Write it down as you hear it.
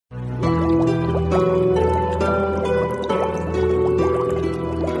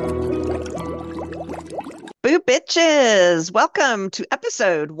Witches, welcome to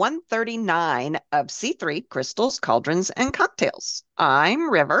episode 139 of C3 Crystals, Cauldrons, and Cocktails. I'm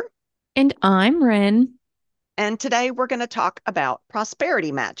River, And I'm Ren. and today we're going to talk about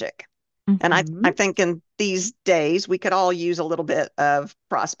prosperity magic. And I Hmm. think in these days we could all use a little bit of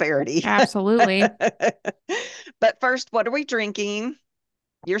prosperity. Absolutely. But first, what are we drinking?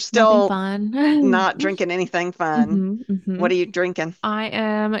 You're Nothing still fun. not drinking anything fun. Hmm. What are you drinking? I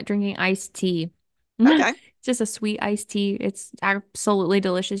am drinking iced tea. Okay. It's just a sweet iced tea. It's absolutely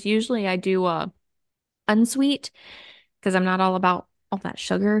delicious. Usually I do unsweet because I'm not all about all that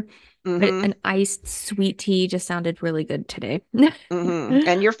sugar, but Mm-hmm. an iced sweet tea just sounded really good today. Mm-hmm.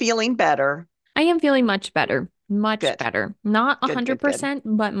 And you're feeling better. I am feeling much better. Much Good. better. Not Good, good, good, 100%,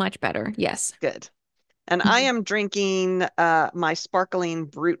 but much better. Yes. good. And I am drinking my sparkling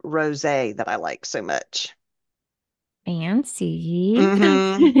brut rosé that I like so much. Fancy.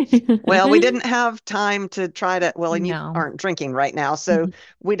 Hmm. Well, we didn't have time to try to, well, and you No. aren't drinking right now, so Mhm.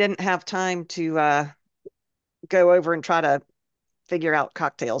 we didn't have time to go over and try to figure out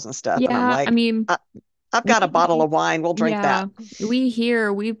cocktails and stuff. And I'm Yeah, I like, mean, I've got a bottle we, of wine. We'll drink that. yeah,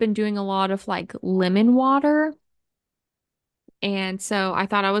 we've been doing a lot of like lemon water. And so I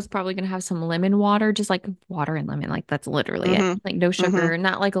thought I was probably gonna have some lemon water, just like water and lemon. Like that's literally it. Hmm. Like no Hmm. sugar,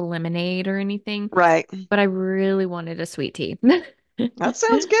 not like a lemonade or anything. Right. But I really wanted a sweet tea. That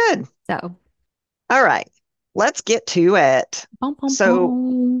sounds good. So, All right. Let's get to it. pom pom So,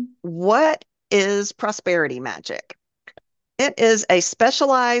 pom. what is prosperity magic? It is a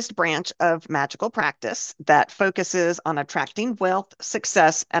specialized branch of magical practice that focuses on attracting wealth,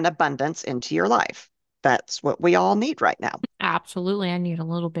 success, and abundance into your life. That's what we all need right now. Absolutely, I need a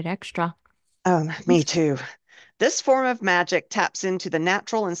little bit extra. Me too. This form of magic taps into the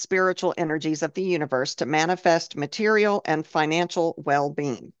natural and spiritual energies of the universe to manifest material and financial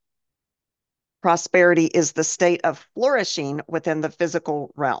well-being. Prosperity is the state of flourishing within the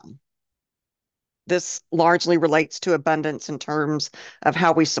physical realm. This largely relates to abundance in terms of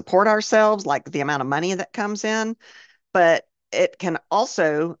how we support ourselves, like the amount of money that comes in, but it can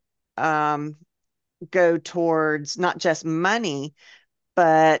also um, go towards not just money,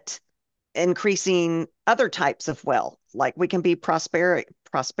 but increasing other types of wealth. Like we can be prosperous,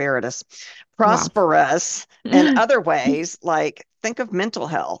 Wow. prosperous in other ways. Like think of mental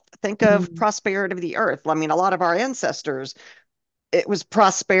health, think of Mm. prosperity of the earth. I mean, a lot of our ancestors, it was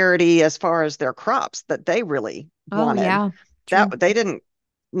prosperity as far as their crops that they really Oh wanted. yeah, true. That they didn't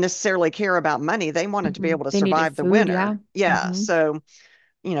necessarily care about money. They wanted to be able to They needed survive the food, yeah. winter. Yeah. Hmm. So,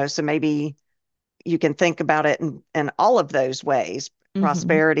 so maybe you can think about it in all of those ways. Hmm.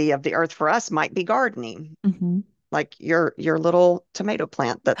 Prosperity of the earth for us might be gardening, Hmm. like your little tomato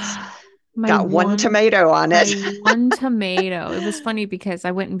plant that's My got one one, tomato on my it. one tomato. It was funny because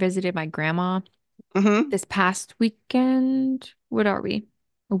I went and visited my grandma Hmm. this past weekend. What are we?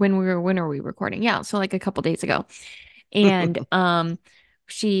 When are we recording? Yeah, so like a couple days ago. And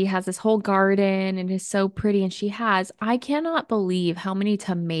she has this whole garden and is so pretty and I cannot believe how many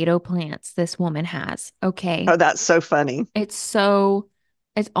tomato plants this woman has. Okay. Oh, that's so funny. It's so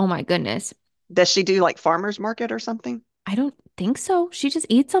it's oh my goodness. Does she do like farmers market or something? I don't think so. She just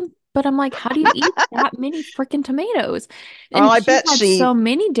eats them. But I'm like, how do you eat that many freaking tomatoes? Oh, And I she bet had she so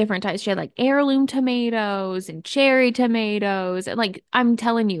many different types. She had like heirloom tomatoes and cherry tomatoes. And like, I'm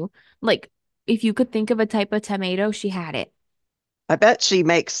telling you, like, if you could think of a type of tomato, she had it. I bet she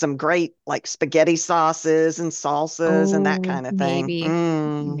makes some great like spaghetti sauces and salsas and that Oh, kind of thing. maybe,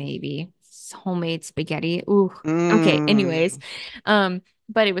 Mm, maybe homemade spaghetti. Ooh. Okay. Anyways, mm.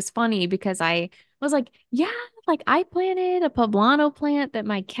 but it was funny because I was like, yeah, like I planted a poblano plant that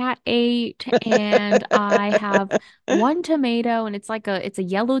my cat ate, and I have one tomato, and it's a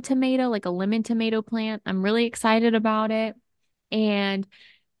yellow tomato, like a lemon tomato plant. I'm really excited about it, and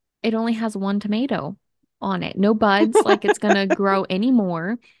it only has one tomato on it, no buds, like it's gonna grow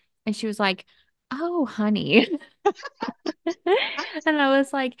anymore. And she was like, "Oh, honey." And I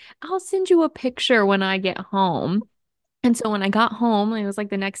was like, I'll send you a picture when I get home. And so when I got home, it was like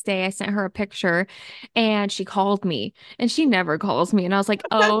the next day, I sent her a picture and she called me and she never calls me. And I was like,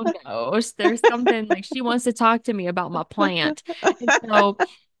 oh no, there's something like she wants to talk to me about my plant. And so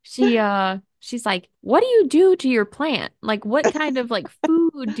she's like, what do you do to your plant? Like, what kind of like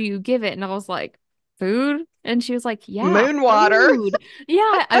food do you give it? And I was like, food? And she was like, yeah, Moon water. food.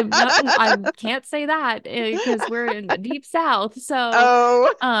 Yeah, I can't say that because we're in the deep south. So,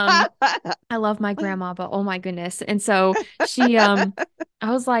 Oh. I love my grandma, but oh my goodness. And so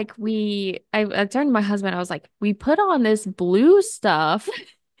I was like, I turned to my husband, I was like, we put on this blue stuff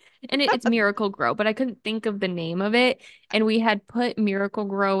and it's Miracle Grow, but I couldn't think of the name of it. And we had put Miracle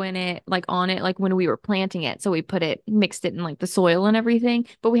Grow in it, like on it, like when we were planting it. So we put it, mixed it in like the soil and everything,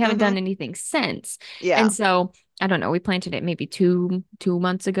 but we haven't Hmm. done anything since. And Yeah. so I don't know. We planted it maybe two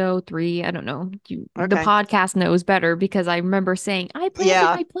months ago, three. I don't know. The Okay. podcast knows better because I remember saying I planted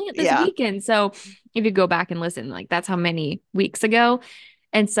Yeah. my plant this Yeah. weekend. So if you go back and listen, like that's how many weeks ago.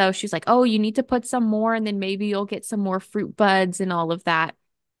 And so she's like, "Oh, you need to put some more, and then maybe you'll get some more fruit buds and all of that."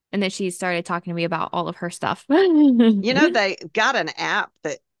 And then she started talking to me about all of her stuff. They got an app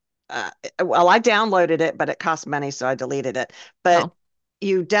that, uh, well, I downloaded it, but it cost money, so I deleted it. But Oh,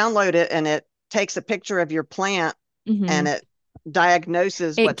 you download it and it takes a picture of your plant and hmm. it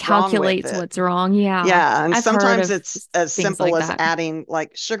diagnoses It what's wrong with calculates it. what's wrong. Yeah. Yeah, and I've heard sometimes of it's as things simple like as that. adding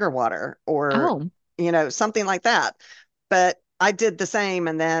like sugar water or, Oh, something like that. But I did the same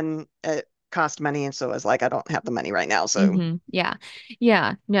and then it cost money. And so I was like, I don't have the money right now. So yeah.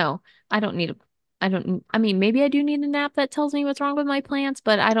 Yeah. No, I don't need a, I don't, I mean, maybe I do need an app that tells me what's wrong with my plants,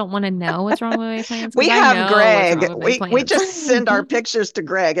 but I don't want to know what's wrong with my plants because we I have know what's Greg. wrong with my We plants. just send our pictures to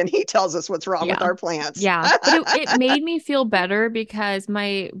Greg and he tells us what's wrong with Yeah. our plants. Yeah. But it made me feel better because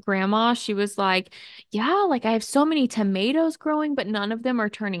my grandma, she was like, yeah, like I have so many tomatoes growing, but none of them are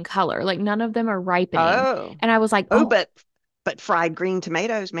turning color. Like none of them are ripening. Oh. And I was like, Oh, oh, but fried green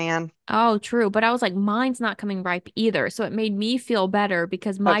tomatoes, man. oh, true. But I was like, mine's not coming ripe either. So it made me feel better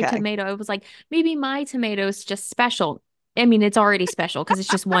because my Okay. tomato, I was like, maybe my tomato is just special. I mean, it's already special because it's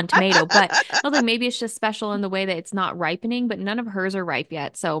just one tomato, but I was like, maybe it's just special in the way that it's not ripening, but none of hers are ripe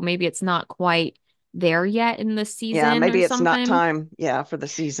yet. So maybe it's not quite there yet in the Yeah, season or maybe it's not something. time, yeah, for the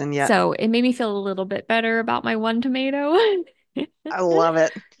season yet. So it made me feel a little bit better about my one tomato. I love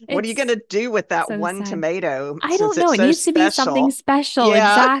it. What are you going It's to do with that so one sad. tomato I since don't it's know. It so needs to be something special? special. Yeah,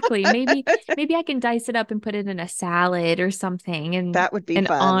 Exactly. Maybe I can dice it up and put it in a salad or something that would be and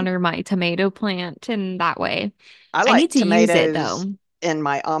fun. honor my tomato plant in that way. I I need like to use it tomatoes though. in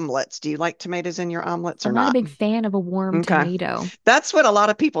my omelets. Do you like tomatoes in your omelets or I'm not a not? big fan of a warm Okay. tomato. That's what a lot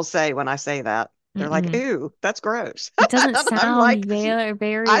of people say when I say that. They're like, Mm-mm. ooh, that's gross. It doesn't And I'm sound like,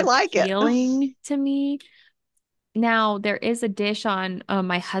 very I like it. appealing to me. Now, there is a dish on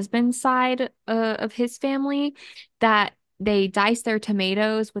my husband's side of his family that they dice their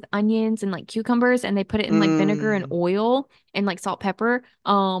tomatoes with onions and like cucumbers and they put it in like vinegar and Mm. oil and like salt, pepper.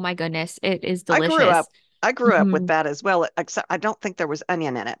 Oh my goodness, it is I grew delicious. up I grew up with Hmm. that as well, except I don't think there was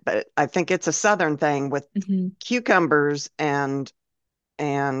onion in it, but I think it's a southern thing with Hmm. cucumbers and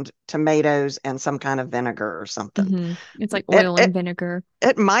tomatoes and some kind of vinegar or something. It's like It oil and it vinegar.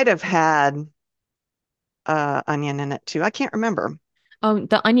 it might have had onion in it too. I can't remember.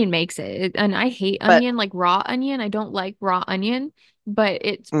 The onion makes it. And I hate But onion, like raw onion. I don't like raw onion, but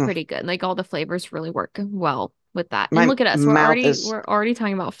it's mm, pretty good. Like all the flavors really work well with that. And my look at us. mouth is We're already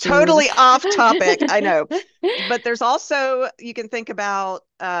talking about food. totally off topic. I know. But there's also you can think about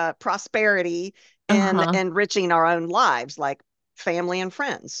prosperity in Uh-huh. enriching our own lives, like family and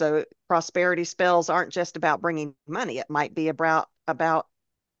friends. So prosperity spells aren't just about bringing money. It might be about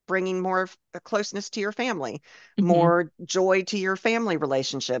bringing more closeness to your family, Hmm. more joy to your family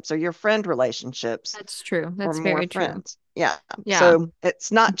relationships or your friend relationships, That's true. or That's more very true. friends. Yeah. Yeah. So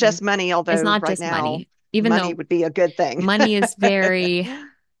it's not Hmm. just money, It's although not right just now money, even money though would be a good thing. money is very,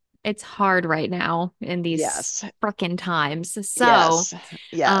 it's hard right now in these Yes. frickin' times. Yes.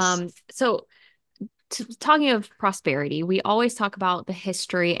 Yes. So talking of prosperity, we always talk about the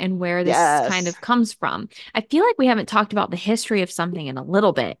history and where this kind Yes. of comes from. I feel like we haven't talked about the history of something in a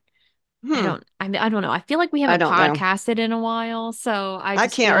little bit. Hmm. I don't know. I feel like we I haven't don't know. podcasted in a while, so I I just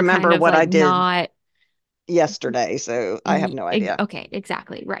can't feel kind remember of what I like did not. yesterday, so I have no idea. Okay,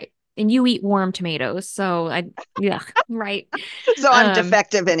 exactly, right. And you eat warm tomatoes, so yeah, right. So I'm Um,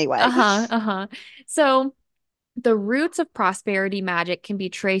 defective anyway. uh-huh, uh-huh. So the roots of prosperity magic can be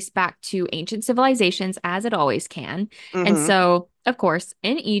traced back to ancient civilizations, as it always can. And Hmm. so, of course,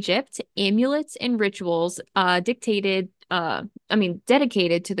 in Egypt, amulets and rituals dedicated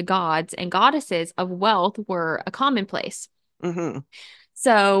to the gods and goddesses of wealth were a commonplace. Hmm.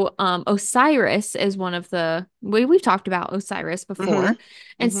 So, Osiris is one of we've talked about Osiris Hmm. before.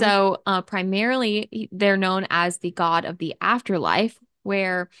 And Hmm. so, primarily, they're known as the god of the afterlife,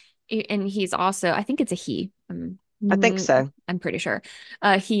 and he's also, I think it's a he. I think so. I'm pretty sure.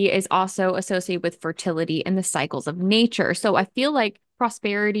 He is also associated with fertility and the cycles of nature. So, I feel like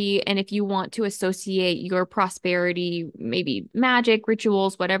prosperity, and if you want to associate your prosperity, maybe magic,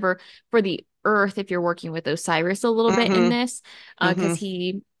 rituals, whatever, for the earth, if you're working with Osiris a little bit in Hmm. this, Hmm. because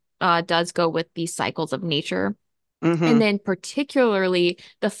he does go with these cycles of nature. And Mm-hmm. then particularly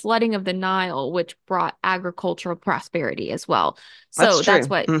the flooding of the Nile, which brought agricultural prosperity as well. That's So that's true.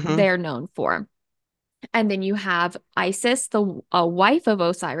 what Mm-hmm. they're known for. And then you have Isis, the wife of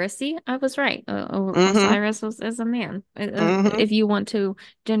Osiris. See, I was right. Mm-hmm. Osiris is a man. Mm-hmm. If you want to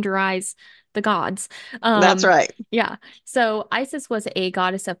genderize the gods, That's um, right. yeah. So Isis was a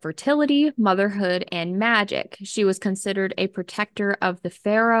goddess of fertility, motherhood, and magic. She was considered a protector of the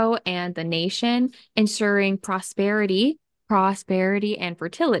pharaoh and the nation, ensuring prosperity, and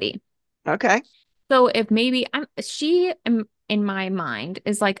fertility. Okay. So if maybe in my mind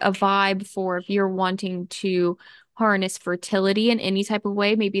is like a vibe for if you're wanting to harness fertility in any type of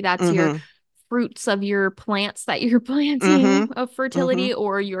way, maybe that's your Mm-hmm. fruits of your plants that you're planting Mm-hmm. of Mm-hmm. fertility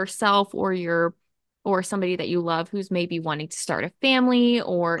or yourself or somebody that you love who's maybe wanting to start a family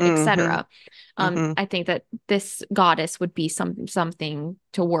or Mm-hmm. etc. Mm-hmm. I think that this goddess would be something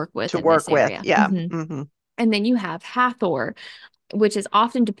to work with To in this work with. area. Yeah. Mm-hmm. And then you have Hathor, which is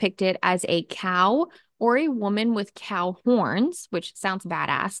often depicted as a cow or a woman with cow horns, which sounds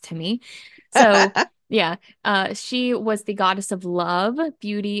badass to me. So, yeah, she was the goddess of love,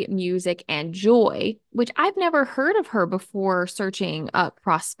 beauty, music, and joy, which I've never heard of her before searching up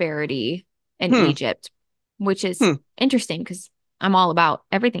prosperity in Hmm. Egypt, which is Hmm. interesting because I'm all about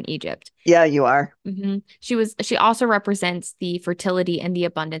everything Egypt. Yeah, you are. She also represents the fertility and the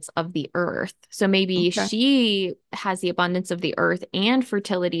abundance of the earth. So maybe Okay. she has the abundance of the earth and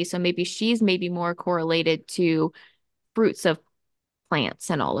fertility. So maybe she's maybe more correlated to fruits of plants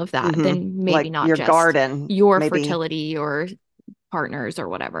and all of that Mm-hmm. than maybe Like not your just garden, your maybe. fertility or partners or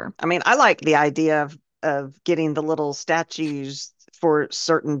whatever. I mean, I like the idea of getting the little statues for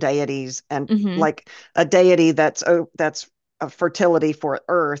certain deities and Hmm. like a deity that's a fertility for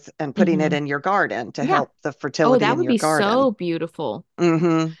earth and putting it Hmm. in your garden to Yeah. help the Oh, fertility that in would your be garden. so beautiful.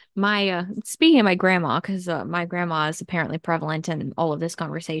 Mm-hmm. My speaking of my grandma, because my grandma is apparently prevalent in all of this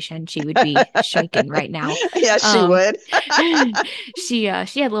conversation, she would be shaken right now. Yes, she Um, would. she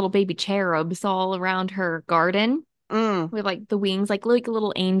had little baby cherubs all around her garden Mm. with like the wings, like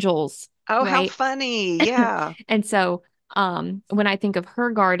little angels, Oh, how right? funny. Yeah. And so, when I think of her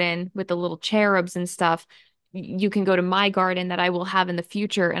garden with the little cherubs and stuff, you can go to my garden that I will have in the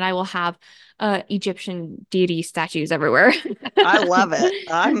future, and I will have Egyptian deity statues everywhere. I love it.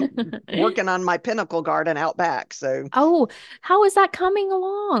 I'm working on my pinnacle garden out back, so Oh, how is that coming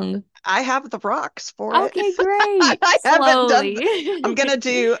along? I have the rocks for it. Okay, great. I haven't done. I'm gonna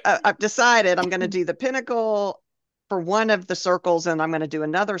Slowly. do. I've decided I'm gonna do the pinnacle for one of the circles, and I'm gonna do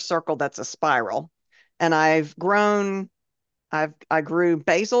another circle that's a spiral. And I've grown. I grew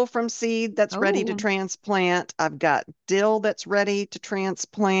basil from seed that's ready to Oh, transplant. I've got dill that's ready to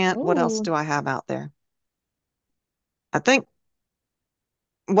transplant. What else oh, do I have out there? I think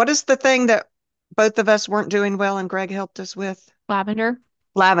what is the thing that both of us weren't doing well and Greg helped us with? lavender.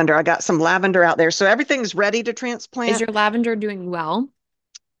 Lavender. I got some lavender out there. So everything's ready to Is transplant. your lavender doing well?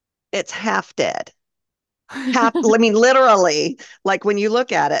 It's half dead. Half, I mean, literally, like when you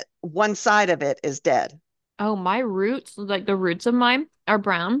look at it, one side of it is dead. Oh, my roots, like the roots of mine are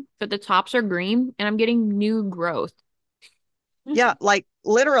brown, but the tops are green, and I'm getting new growth. Yeah, like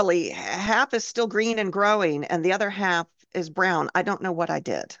literally half is still green and growing, and the other half is brown. I don't know what I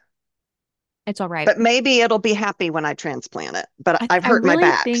did, It's all right. but maybe it'll be happy when I transplant it. But I've I hurt my really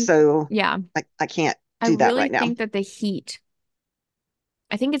back, think, so yeah, I can't I do that really right now. think that the heat,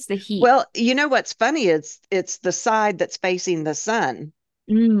 I think it's the heat. Well, you know what's funny? It's the side that's facing the sun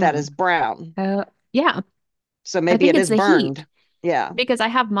that Mm. is brown. Yeah, So I maybe think it it's is the heat burned. Yeah. because I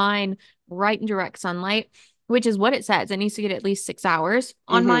have mine right in direct sunlight, which is what it says. It needs to get at least 6 hours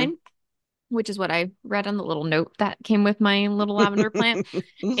on Hmm. mine, which is what I read on the little note that came with my little lavender plant.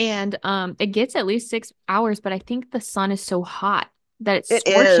 And it gets at least 6 hours, but I think the sun is so hot that it's It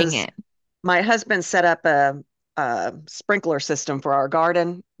scorching is. it. My husband set up a sprinkler system for our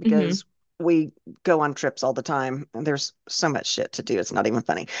garden Hmm. because we go on trips all the time and there's so much shit to do. It's not even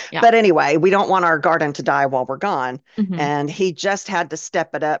funny. Yeah. But anyway, we don't want our garden to die while we're gone. Hmm. And he just had to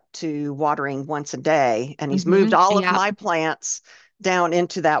step it up to watering once a day. And he's moved all of Yeah. my plants down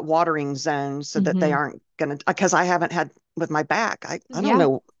into that watering zone so that they Hmm. aren't going to, because I haven't had with my back. I don't Yeah.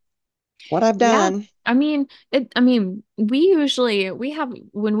 know what I've Yeah. done. I mean, we have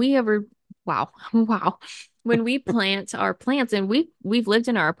when we ever wow. Wow. When we plant our plants and we've lived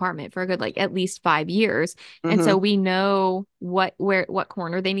in our apartment for a good like at least 5 years. And so Hmm. we know what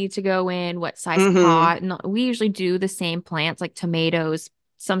corner they need to go in, what size Hmm. pot. And we usually do the same plants like tomatoes,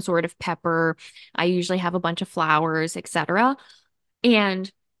 some sort of pepper. I usually have a bunch of flowers, etc.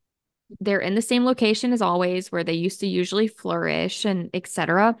 And they're in the same location as always where they used to usually flourish and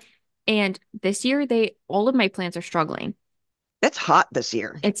etc. And this year, they all of my plants are struggling. It's hot this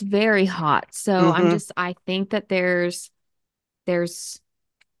year. It's very hot. So Hmm. I think that there's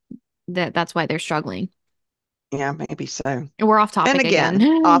that's why they're struggling. Yeah, maybe so. We're off And topic again,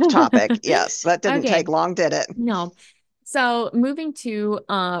 off again. topic. Yes, that didn't take Okay. long, did it? No. So moving to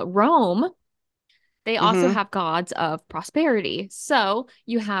Rome, they also Hmm. have gods of prosperity. So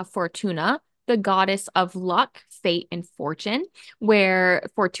you have Fortuna, the goddess of luck, fate, and fortune, where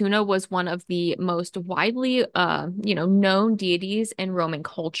Fortuna was one of the most widely known deities in Roman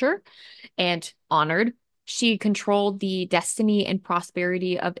culture and honored. She controlled the destiny and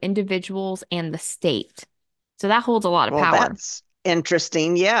prosperity of individuals and the state. So that holds a lot of Well, power. that's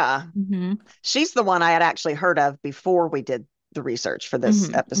interesting. Yeah. Hmm. She's the one I had actually heard of before we did the research for this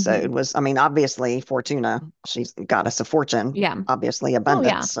Hmm. episode Hmm. was, I mean, obviously Fortuna, she's goddess of fortune, Yeah. obviously Oh,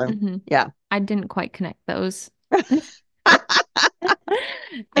 yeah. abundance. So Hmm. yeah. I didn't quite connect those.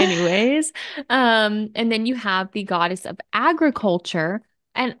 Anyways, and then you have the goddess of agriculture.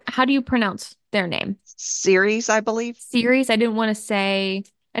 And how do you pronounce their name? Series, I believe. Ceres. I didn't want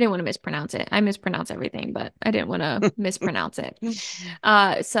to mispronounce it. I mispronounce everything, but I didn't want to mispronounce it.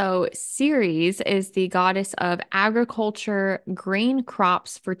 So Ceres is the goddess of agriculture, grain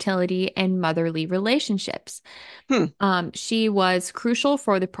crops, fertility, and motherly relationships. Hmm. She was crucial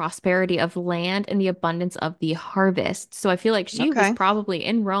for the prosperity of land and the abundance of the harvest. So I feel like she was Okay. probably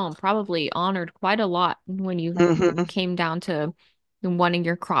in Rome, probably honored quite a lot when Hmm. it came down to wanting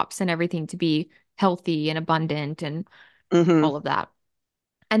your crops and everything to be healthy and abundant and Hmm. all of that.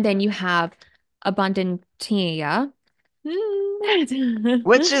 And then you have abundantia.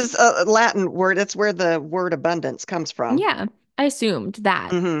 Which is a Latin word. It's where the word abundance comes from. Yeah, I assumed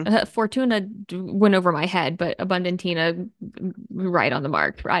that. Hmm. Fortuna went over my head, but abundantina right on the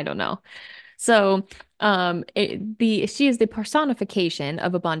mark. I don't know. So, she is the personification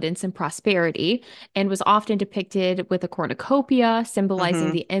of abundance and prosperity, and was often depicted with a cornucopia, symbolizing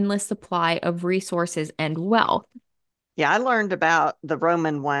Hmm. the endless supply of resources and wealth. Yeah, I learned about the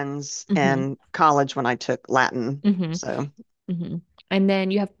Roman ones Hmm. in college when I took Latin. Hmm. So, Hmm. And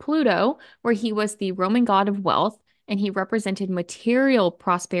then you have Pluto, where he was the Roman god of wealth, and he represented material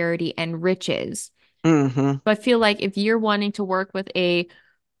prosperity and riches. hmm. So I feel like if you're wanting to work with a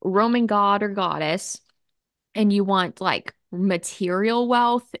Roman god or goddess, and you want like material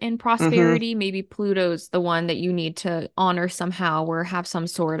wealth and Hmm. prosperity, maybe Pluto's the one that you need to honor somehow or have some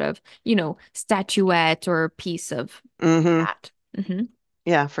sort of, statuette or piece of Hmm. that. Hmm.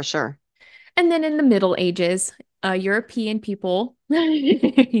 Yeah, for sure. And then in the Middle Ages, European people,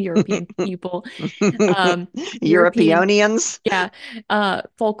 European people, European, Europeanians. yeah,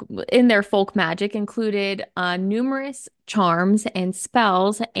 folk in their folk magic included numerous charms and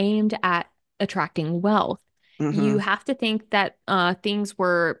spells aimed at attracting wealth. You Hmm. have to think that things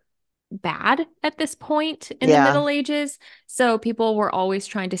were bad at this point in the Yeah. Middle Ages. So people were always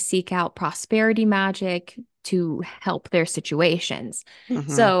trying to seek out prosperity magic to help their situations. Hmm.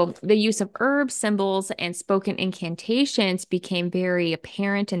 So the use of herbs, symbols, and spoken incantations became very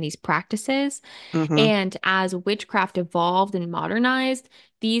apparent in these practices. Hmm. And as witchcraft evolved and modernized,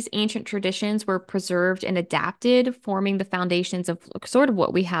 these ancient traditions were preserved and adapted, forming the foundations of sort of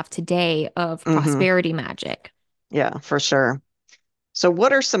what we have today of Hmm. prosperity magic. Yeah, for sure. So,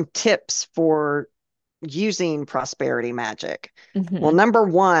 what are some tips for using prosperity magic? Well, Hmm. number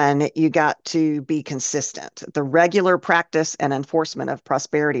one, you got to be consistent. The regular practice and enforcement of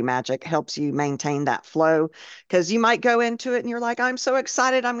prosperity magic helps you maintain that flow because you might go into it and you're like, I'm so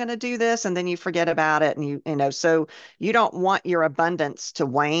excited, I'm going to do this. And then you forget about it. And so you don't want your abundance to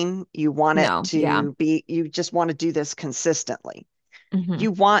wane. You want it No, yeah. to be, you just want to do this consistently. Hmm.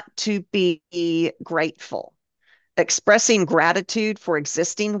 You want to be grateful. Expressing gratitude for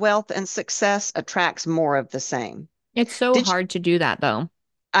existing wealth and success attracts more of the same. It's so Did you, hard to do that though.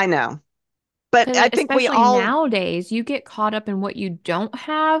 I know, but Because I think we especially all, nowadays, you get caught up in what you don't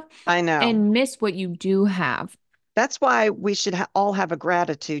have I know. and miss what you do have. That's why we should all have a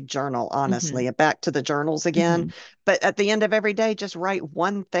gratitude journal, Hmm. honestly. Back to the journals again. Hmm. But at the end of every day, just write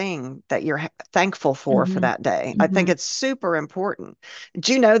one thing that you're thankful for Hmm. that day. I think Hmm. it's super important. Did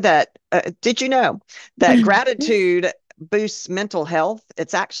you know that gratitude boosts mental health?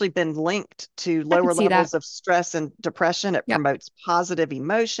 It's actually been linked to I could lower see that. levels of stress and depression. It Yep. promotes positive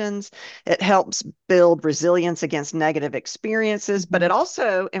emotions. It helps build resilience against negative experiences, but it Hmm.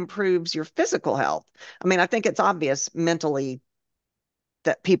 also improves your physical health. I mean, I think it's obvious mentally,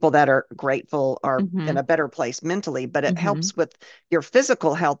 that people that are grateful are in Hmm. a better place mentally, but it Hmm. helps with your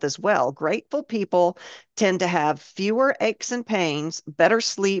physical health as well. Grateful people tend to have fewer aches and pains, better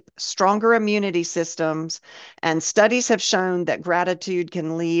sleep, stronger immunity systems, and studies have shown that gratitude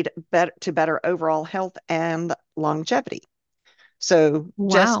can lead to better overall health and longevity. So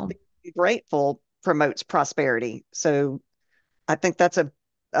just Wow. being grateful promotes prosperity. So I think that's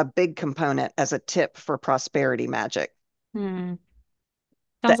a big component as a tip for prosperity magic. Hmm.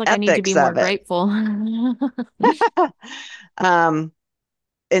 Sounds The like I need to be ethics more of it. grateful. um,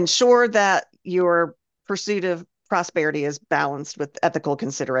 ensure that your pursuit of prosperity is balanced with ethical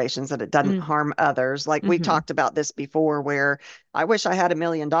considerations, that it doesn't Mm, harm others. Like we hmm. talked about this before, where I wish I had $1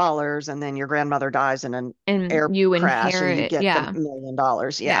 million, and then your grandmother dies in an And air you crash and you inherit, get the yeah, $1 million.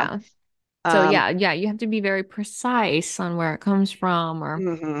 Yeah. yeah. So Um, yeah, you have to be very precise on where it comes from, or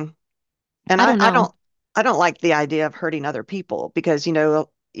mhm. And I don't know. I don't like the idea of hurting other people because,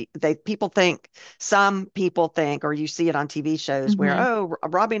 they people think some people think, or you see it on TV shows where, Hmm. oh,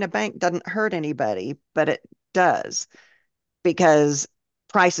 robbing a bank doesn't hurt anybody, but it does because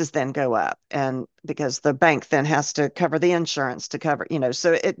prices then go up and because the bank then has to cover the insurance to cover,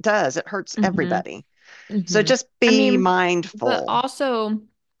 so it does, it hurts Hmm. everybody. So Hmm. just I be mean, but mindful. also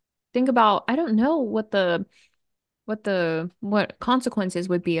think about, I don't know what consequences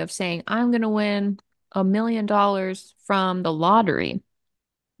would be of saying I'm gonna win $1 million from the lottery.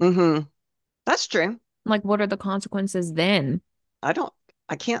 Hmm. That's true. Like, what are the consequences then? I don't,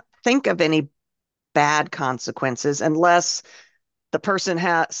 I can't think of any bad consequences unless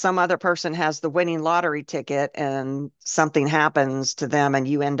some other person has the winning lottery ticket and something happens to them and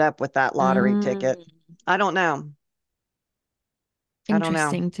you end up with that lottery ticket. Mm. I don't know. I don't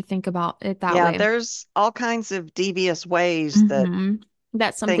know. Interesting to think about it that Yeah, way. there's all kinds of devious ways that Hmm.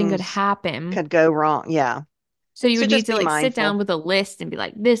 That something could things happen. could go wrong. Yeah. So you So would need just to be like sit down mindful. with a list and be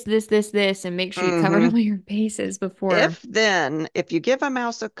like this, and make sure you covered Hmm. all your bases before. If you give a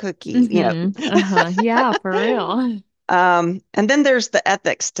mouse a cookie, Uh-huh. Yeah, for real. And then there's the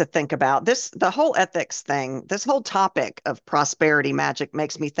ethics to think about. The whole ethics thing, this whole topic of prosperity magic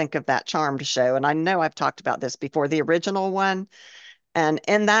makes me think of that Charmed show. And I know I've talked about this before, the original one. And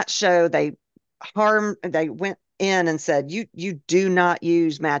in that show, they went in and said, you do not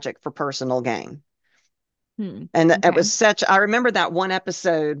use magic for personal gain. Hmm. And it Okay. was I remember that one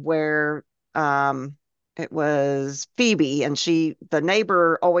episode where um, it was Phoebe and the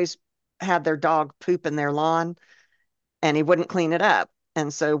neighbor always had their dog poop in their lawn and he wouldn't clean it up.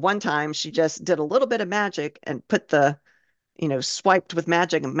 And so one time she just did a little bit of magic and swiped with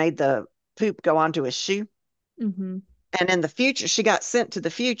magic and made the poop go onto his shoe. Hmm. And in the future, she got sent to the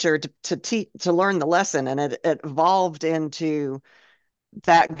future to learn the lesson, and it evolved into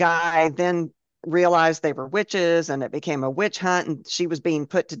that guy then realized they were witches, and it became a witch hunt, and she was being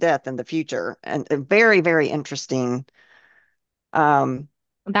put to death in the future. And a very, very interesting um,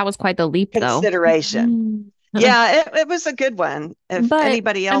 That was quite the leap though. consideration. Yeah, it was a good one. If But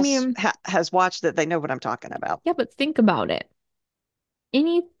anybody I else mean, has watched it, they know what I'm talking about. yeah, but think about it.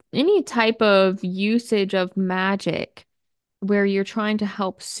 Any any type of usage of magic where you're trying to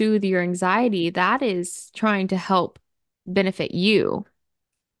help soothe your anxiety, that is trying to help benefit you.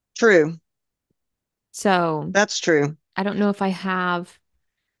 True. So That's true. I don't know if I have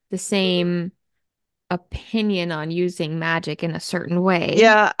the same opinion on using magic in a certain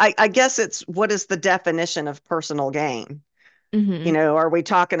way. Yeah, I guess it's what is the definition of personal gain? Hmm. Are we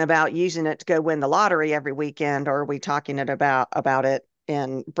talking about using it to go win the lottery every weekend, or are we talking about it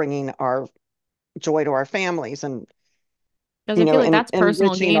in bringing our joy to our families and Because I feel like that's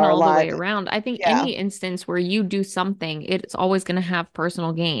personal enriching gain our all the way life? around. I think Yeah. any instance where you do something, it's always going to have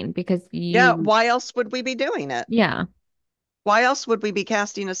personal gain because Yeah. you, Why else would we be doing it? yeah. Why else would we be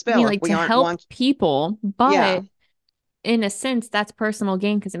casting a I mean, spell if like we to aren't help one? people, Yeah. but in a sense, that's personal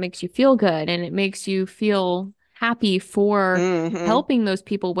gain because it makes you feel good and it makes you feel happy for Hmm. helping those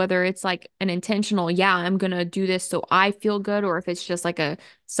people, whether it's like an intentional, yeah, I'm gonna do this so I feel good, or if it's just like a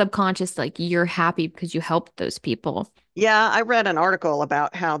subconscious, like you're happy because you helped those people. Yeah, I read an article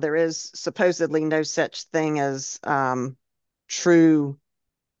about how there is supposedly no such thing as true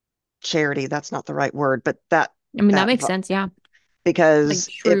charity. That's not the right word, but I mean, that that makes sense. Yeah. Like because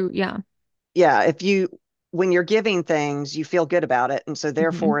if true. Yeah. yeah, if you when you're giving things, you feel good about it, and so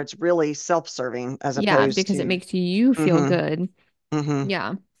Hmm. therefore it's really self-serving as Yeah. opposed Because it to makes you feel hmm good. hmm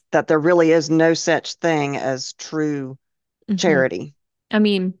Yeah. that there really is no such thing as true Hmm. charity. I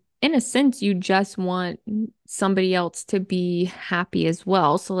mean, in a sense, you just want somebody else to be happy as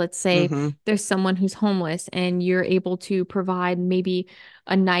well. So let's say Mm-hmm. there's someone who's homeless and you're able to provide maybe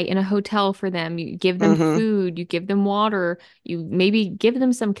a night in a hotel for them. You give them Mm-hmm. food, you give them water, you maybe give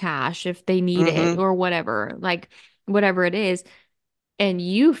them some cash if they need it Mm-hmm. or whatever, like whatever it is. And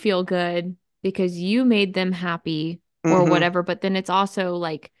you feel good because you made them happy or Mm-hmm. whatever. But then it's also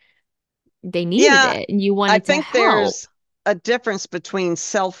like they needed Yeah, it and you I wanted to think help. there's a difference between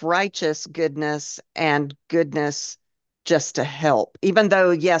self-righteous goodness and goodness just to help. Even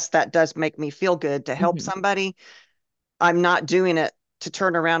though, yes, that does make me feel good to help Hmm. somebody, I'm not doing it to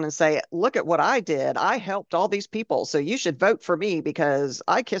turn around and say, look at what I did. I helped all these people, so you should vote for me because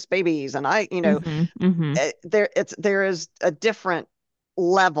I kiss babies and Hmm. Hmm. there is a different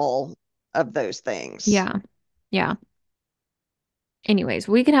level of those things, Yeah. Yeah. Anyways,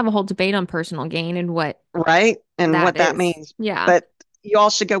 we can have a whole debate on personal gain and what right? And that what that is. means. Yeah. But you all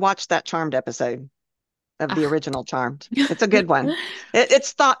should go watch that Charmed episode of the Ugh. original Charmed. It's a good one.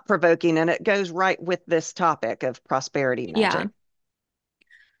 It's thought provoking and it goes right with this topic of prosperity Yeah. magic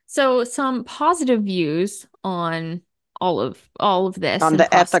So some positive views on all of this on and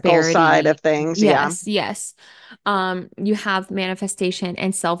the ethical side of prosperity. things. Yeah. Yes, yes. You have manifestation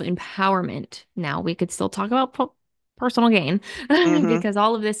and self-empowerment. Now we could still talk about personal gain Mm-hmm. because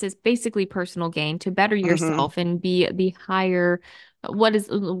all of this is basically personal gain to better Mm-hmm. yourself and be the higher what is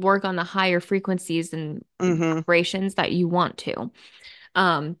work on the higher frequencies and Mm-hmm. vibrations that you want to.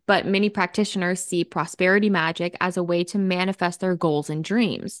 But many practitioners see prosperity magic as a way to manifest their goals and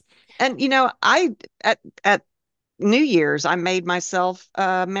dreams. And I at New Year's I made myself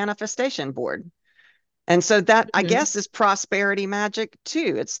a manifestation board. And so that I Mhm. guess is prosperity magic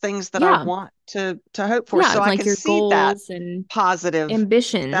too. It's things that I Yeah. want to hope for. Yeah. So I Like can your see that goals and positive.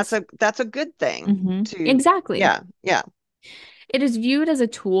 ambitions. That's a good thing to, Exactly. yeah, yeah. It is viewed as a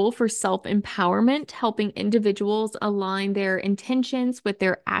tool for self-empowerment, helping individuals align their intentions with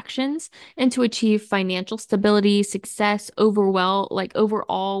their actions and to achieve financial stability, success, overall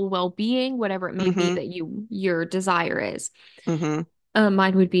well-being, whatever it may be Mm-hmm. that your desire is. Mm-hmm.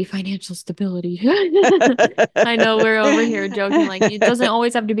 Mine would be financial stability. I know we're over here joking, like it doesn't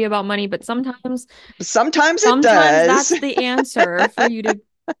always have to be about money, but Sometimes it sometimes does. that's the answer for you to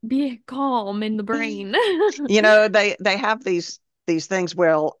be calm in the brain. They have these things.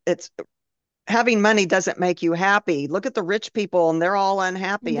 Well, it's having money doesn't make you happy. Look at the rich people and they're all And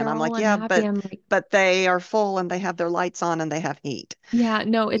unhappy. And they're I'm all like, yeah, unhappy. but I'm like, they are full and they have their lights on and they have heat. yeah,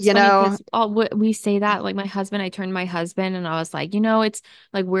 no, it's You funny know? because all what we say that like my husband, I turned to my husband and I was like, it's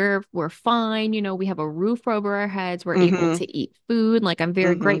like we're fine, we have a roof over our heads, we're able Mm-hmm. to eat food, like I'm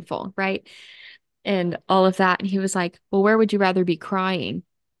very Mm-hmm. grateful, right? And all of that. And he was like, well, where would you rather be crying?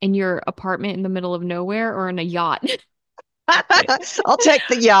 In your apartment in the middle of nowhere or in a yacht? I'll take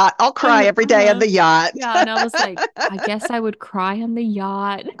the yacht. I'll cry every day in Uh-huh. the yacht. Yeah, and I was like, I guess I would cry on the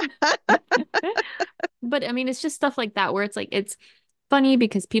yacht. But I mean, it's just stuff like that where it's like it's funny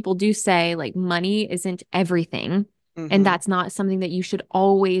because people do say like money isn't everything. And Hmm. that's not something that you should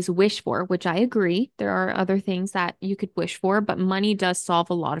always wish for, which I agree. There are other things that you could wish for, but money does solve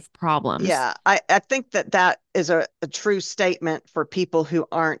a lot of problems. Yeah, I think that is a true statement for people who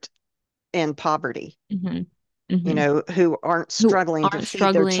aren't in poverty, Hmm. Hmm. who aren't Who struggling to aren't feed their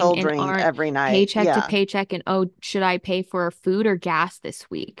struggling and children aren't every night. paycheck to Yeah. paycheck and oh, should I pay for food or gas this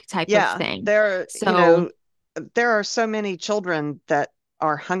week type of Yeah. thing. So, There are so many children that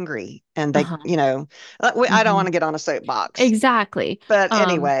are hungry and they, uh-huh. I don't Hmm. want to get on a soapbox, Exactly. but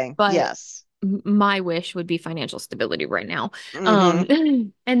anyway, But yes. my wish would be financial stability right now.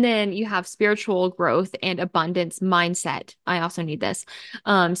 Hmm. And then you have spiritual growth and abundance mindset. I also need this.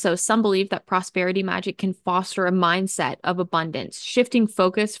 So some believe that prosperity magic can foster a mindset of abundance, shifting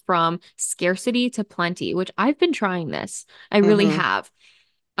focus from scarcity to plenty, which I've been trying this. I really Hmm. have.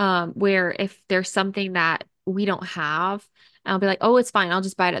 Where if there's something that we don't have, I'll be like, oh, it's fine. I'll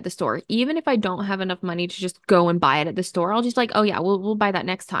just buy it at the store. Even if I don't have enough money to just go and buy it at the store, I'll just like, oh yeah, we'll buy that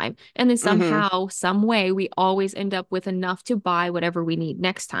next time. And then Hmm. somehow, some way, we always end up with enough to buy whatever we need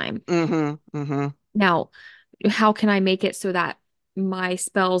next time. Hmm. Hmm. Now, how can I make it so that my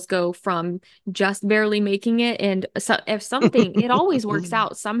spells go from just barely making it and so if something, it always works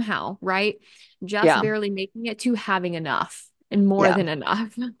out somehow, right? Just Yeah. barely making it to having enough and more Yeah. than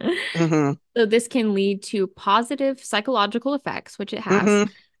enough. Hmm. So this can lead to positive psychological effects, which it has Hmm.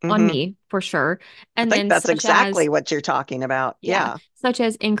 on Hmm. me for sure. I And think then that's such as exactly what you're talking about. yeah, Yeah. such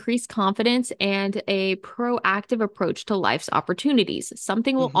as increased confidence and a proactive approach to life's opportunities.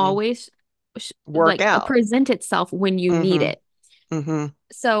 Something will Hmm. always Work out. present itself when you need Hmm. it. Mm-hmm.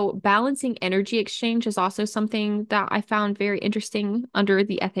 So, balancing energy exchange is also something that I found very interesting under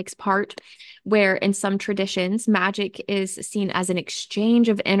the ethics part, where in some traditions, magic is seen as an exchange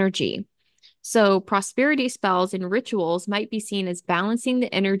of energy. So, prosperity spells and rituals might be seen as balancing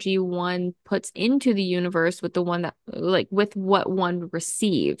the energy one puts into the universe with the one that, like, with what one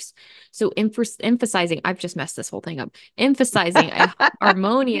receives. So, emphasizing, I've just messed this whole thing up, emphasizing a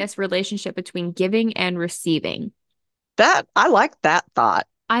harmonious relationship between giving and receiving. That I like that thought.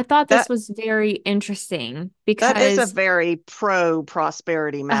 I thought this That was very interesting that is a because very pro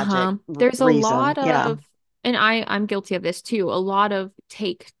prosperity magic uh-huh. There's a reason. lot Yeah. of, and I'm guilty of this too, a lot of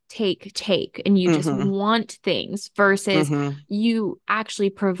take, take, take, and you just Mm-hmm. want things versus Mm-hmm. you actually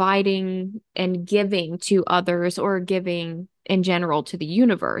providing and giving to others or giving in general to the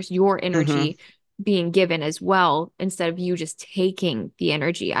universe, your Mm-hmm. energy being given as well instead of you just taking the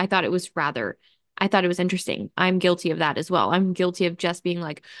energy. I thought it was interesting. I'm guilty of that as well. I'm guilty of just being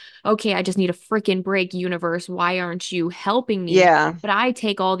like, okay, I just need a freaking break, universe. Why aren't you helping me? Yeah. But I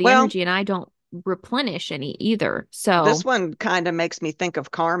take all the Well, energy and I don't replenish any either. this So, one kind of makes me think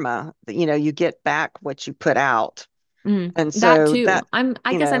of karma. You know, you get back what you put out. And that so too. that,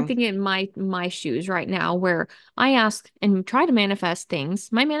 I you guess I'm know, thinking in my shoes right now where I ask and try to manifest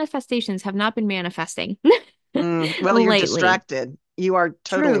things. My manifestations have not been manifesting well, you're lately. distracted. You are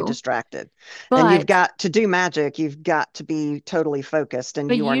totally True. distracted. And you've But got to do magic. You've got to be totally focused, and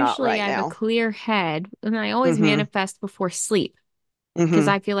but you are not usually right I have a now. clear head and I always Mm-hmm. manifest before sleep because Mm-hmm.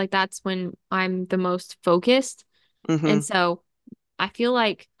 I feel like that's when I'm the most focused. And Mm-hmm. so I feel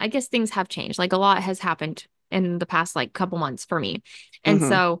like I guess things have changed. Like a lot has happened in the past like couple months for me. And Mm-hmm.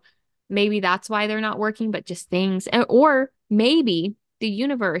 so maybe that's why they're not working, but just things or maybe the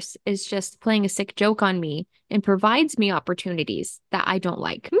universe is just playing a sick joke on me and provides me opportunities that I don't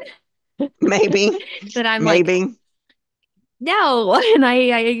like. Maybe. That I'm like, Maybe. no, and I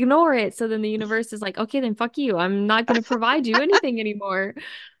ignore it. So then the universe is like, okay, then fuck you. I'm not going to provide you anything anymore.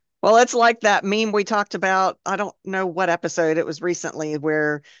 Well, it's like that meme we talked about. I don't know what episode it was recently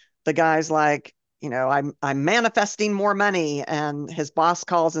where the guy's like, I'm manifesting more money, and his boss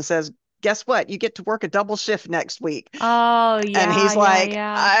calls and says, "Guess what? You get to work a double shift next week." Oh, And yeah, he's yeah, like,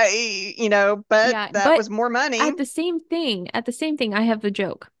 yeah. but Yeah, that but was more money. at the same thing, I have the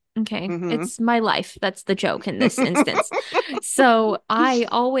joke. Okay. Hmm. It's my life. That's the joke in this instance. So I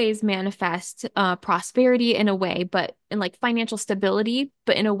always manifest prosperity in a way, but in like financial stability,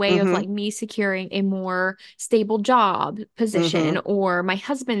 but in a way of Hmm. like me securing a more stable job position Hmm. or my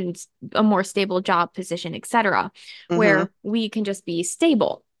husband's a more stable job position, etc., Hmm. where we can just be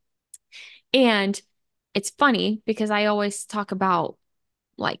stable. And it's funny because I always talk about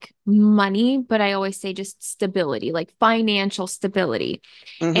like money, but I always say just stability, like financial stability.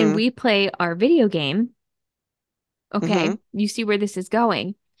 And Hmm. we play our video game. Hmm. Okay, you see where this is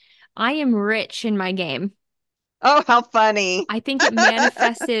going. I am rich in my game. Oh, how funny. I think it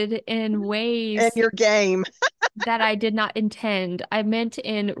manifested in In ways your game. that I did not intend. I meant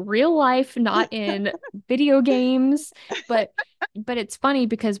in real life, not in video games. But but it's funny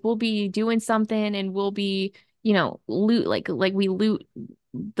because we'll be doing something and we'll be, loot like we loot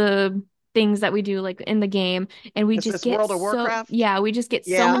the things that we do like in the game and we Is just this get World of so Warcraft? yeah, we just get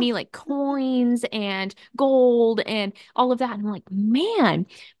so Yeah. many like coins and gold and all of that. And I'm like, man,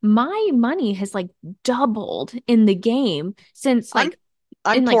 my money has like doubled in the game since I'm like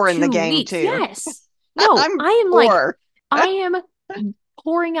I'm in like poor in the two game weeks. too. Yes. No, I'm I am like, poor. I am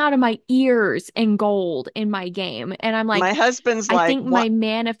pouring out of my ears in gold in my game. And I'm My like, husband's I like, think my what?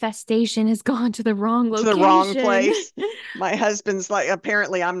 manifestation has gone to the wrong To the wrong location. place. My husband's like,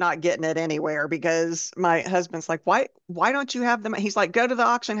 apparently I'm not getting it anywhere because my husband's like, why don't you have them? He's like, go to the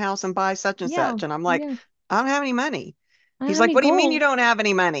auction house and buy such and Yeah, such. And I'm like, yeah. I don't have any money. I don't He's have like, any what do you mean you gold. don't have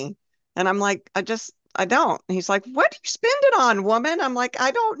any money? And I'm like, I don't. And he's like, what do you spend it on, woman? I'm like,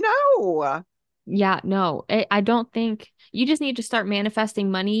 I don't know. Yeah, no, I don't think you just need to start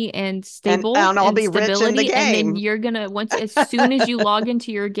manifesting money and And I'll and be rich in the stability. And then game. you're gonna, as soon as you log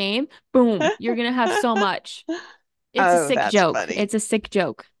into your game, boom, you're gonna have so much. It's a Oh, sick that's joke. funny. It's a sick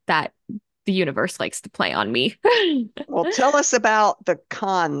joke that the universe likes to play on me. Well, tell us about the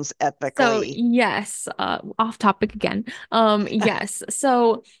cons So ethically. yes, off topic again. Yes.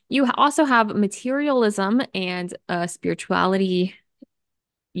 So you also have materialism and spirituality.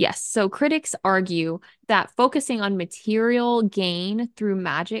 Yes. So critics argue that focusing on material gain through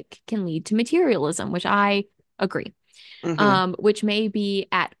magic can lead to materialism, which I agree. Hmm. Which may be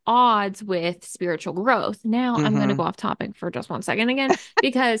at odds with spiritual growth. Now I'm going to Hmm. go off topic for just 1 second again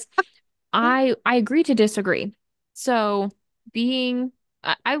because I agree to disagree. So being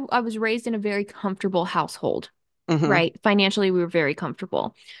I was raised in a very comfortable household. Mm-hmm. right? Financially, we were very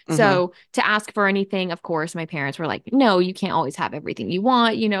comfortable. Mm-hmm. So to ask for anything, of course, my parents were like, no, you can't always have everything you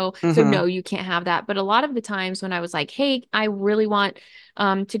want, so Mm-hmm. no, you can't have that. But a lot of the times when I was like, hey, I really want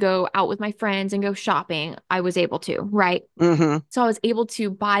to go out with my friends and go shopping, I was able to, right? Mm-hmm. So I was able to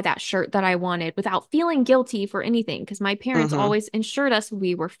buy that shirt that I wanted without feeling guilty for anything because my parents Mm-hmm. always ensured us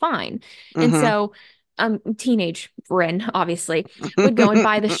we were fine. And Mm-hmm. so teenage Ren obviously would go and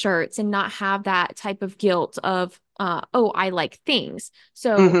buy the shirts and not have that type of guilt of oh, I like things.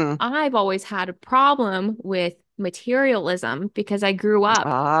 So Mm-hmm. I've always had a problem with materialism because I grew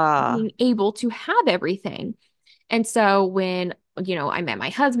up Ah. being able to have everything. And so when, I met my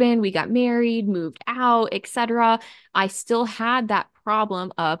husband, we got married, moved out, etc., I still had that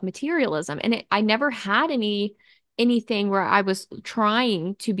problem of materialism. And I never had anything where I was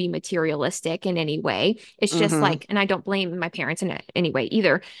trying to be materialistic in any way. It's just Mm-hmm. like, and I don't blame my parents in any way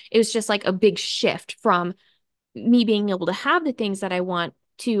either. It was just like a big shift from me being able to have the things that I want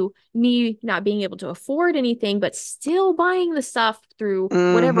to me not being able to afford anything, but still buying the stuff through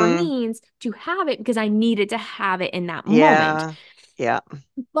whatever Mm-hmm. means to have it because I needed to have it in that moment. Yeah. Yeah.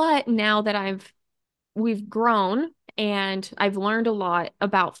 But now that we've grown and I've learned a lot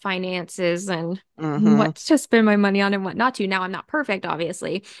about finances and Mm-hmm. what to spend my money on and what not to. Now I'm not perfect,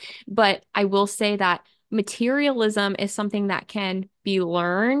 obviously, but I will say that materialism is something that can be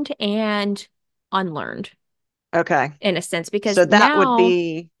learned and unlearned Okay. in a sense, because So that would now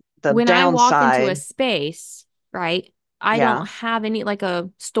be the when I walk into a downside. space, right, I don't Yeah. have any like a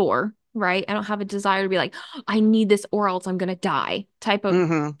store, right? I don't have a desire to be like, I need this or else I'm gonna die type of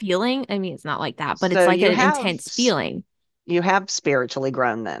Mm-hmm. feeling. I mean, it's not like that, but So it's like an intense feeling. you have spiritually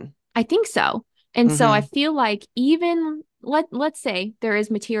grown then. I think so. And so I Mm-hmm. feel like even let's say there is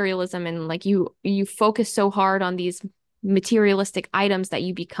materialism and like you focus so hard on these materialistic items that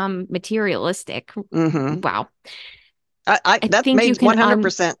you become materialistic. Mm-hmm. Wow. I I that think made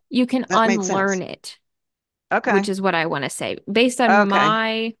 100%. you can That made sense. unlearn it, which Okay. is what I want to say. Based on Okay.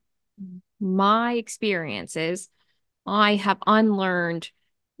 my experiences, I have unlearned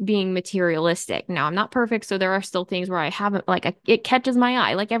being materialistic. Now, I'm not perfect, so there are still things where I haven't like it catches my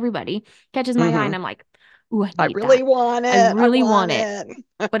eye, like everybody catches my eye, Mm-hmm. and I'm like, "Ooh, I I need really that. want I it. I really want want it." it.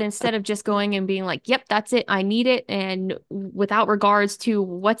 But instead of just going and being like, "Yep, that's it. I need it," and without regards to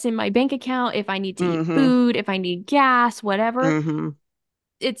what's in my bank account, if I need to eat Mm-hmm. food, if I need gas, whatever, Mm-hmm.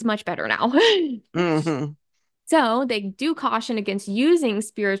 it's much better now. Mm-hmm. So they do caution against using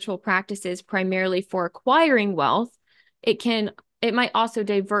spiritual practices primarily for acquiring wealth. It might also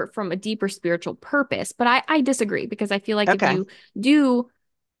divert from a deeper spiritual purpose. But I disagree because I feel like if Okay. you do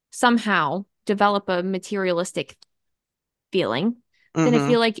somehow develop a materialistic feeling, then I Mm-hmm.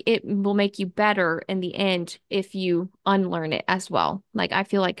 feel like it will make you better in the end if you unlearn it as well. Like I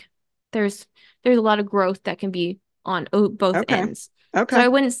feel like there's there's a lot of growth that can be on both Okay. ends. So Okay. I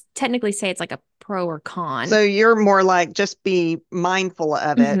wouldn't technically say it's like a pro or con. So you're more like just be mindful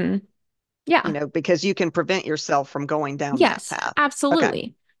of it, Hmm. Yeah. because you can prevent yourself from going down that Yes, path. Okay.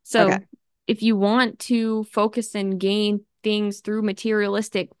 absolutely. Okay. So if you want to focus and gain things through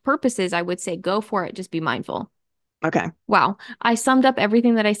materialistic purposes, I would say go for it. Just be mindful. Okay. Wow. I summed up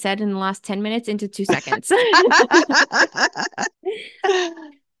everything that I said in the last 10 minutes into 2 seconds.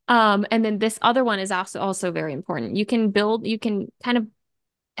 And then this other one is also very important. You can kind of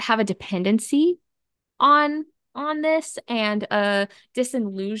have a dependency on this and a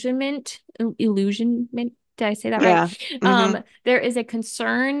illusionment. Did I say that right? Yeah. Mm-hmm. There is a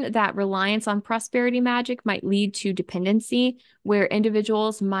concern that reliance on prosperity magic might lead to dependency, where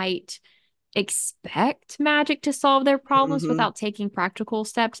individuals might expect magic to solve their problems Mm-hmm. without taking practical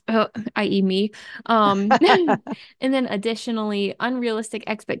steps, i.e., me. And then additionally, unrealistic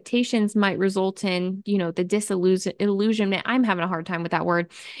expectations might result in, the illusionment. I'm having a hard time with that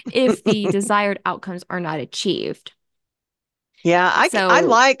word if the desired outcomes are not achieved. Yeah, So I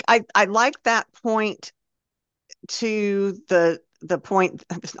like that point to the point.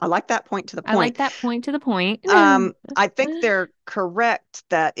 I like that point to the I point. like that point to the point. I think they're correct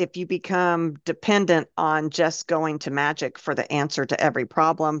that if you become dependent on just going to magic for the answer to every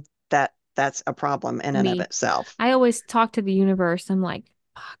problem, that's a problem in and of Me. itself. I always talk to the universe. I'm like,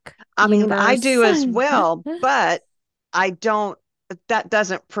 fuck, I mean, I universe. do as well, but I don't, that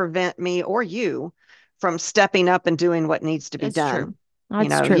doesn't prevent me or you from stepping up and doing what needs to be That's true. done.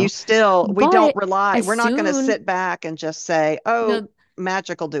 That's true. We don't But rely, as we're not going to soon, sit back and just say, oh, no,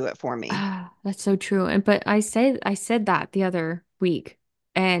 magic will do it for me. that's so true. And but I said that the other week.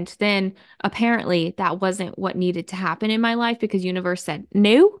 And then apparently that wasn't what needed to happen in my life because universe said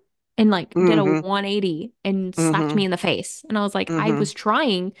no and like did a Mm-hmm. 180 and slapped Mm-hmm. me in the face. And I was like, I Mm-hmm. was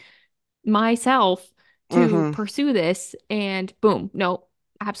trying myself to Hmm. pursue this, and boom, no,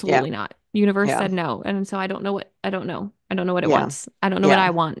 Yeah. absolutely not. Universe Yeah. said no. And so I don't know. I don't know what it Yeah. wants. I don't know what Yeah. I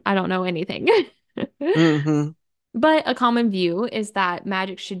want. I don't know anything. Hmm. But a common view is that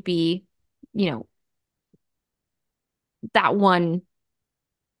magic should be, you know, that one,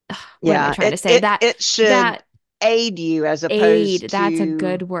 what am I Yeah. trying to It say? it That it should that aid you as aid, opposed that's a to,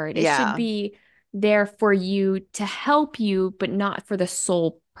 good word. It should yeah. be there for you to help you, but not for the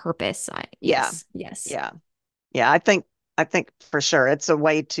sole purpose. Yeah. Yes, yes. Yeah. Yeah. I think for sure it's a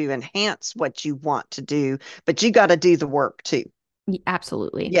way to enhance what you want to do, but you got to do the work too.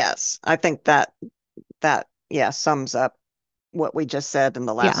 Absolutely. Yes. I think that yeah sums up what we just said in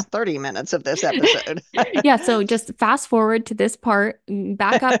the Yeah. last 30 minutes of this episode. Yeah, so just fast forward to this part,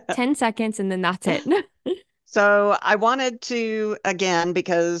 back up 10 seconds, and then that's it. So I wanted to, again,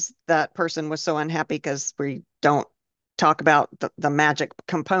 because that person was so unhappy because we don't talk about the magic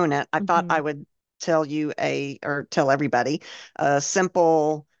component, I thought I Hmm. would tell you or tell everybody a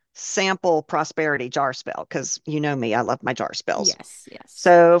simple sample prosperity jar spell, because you know me, I love my jar spells. Yes, yes.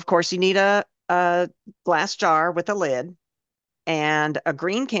 So, of course, you need a glass jar with a lid and a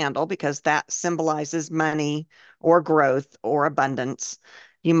green candle because that symbolizes money or growth or abundance.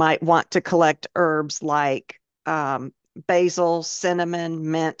 You might want to collect herbs like basil, cinnamon,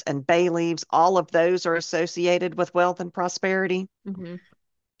 mint, and bay leaves. All of those are associated with wealth and prosperity. Hmm.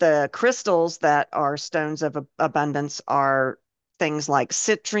 The crystals that are stones of abundance are things like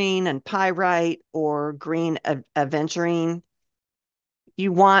citrine and pyrite or green aventurine.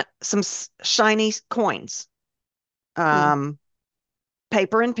 You want some shiny coins. Ooh. Um,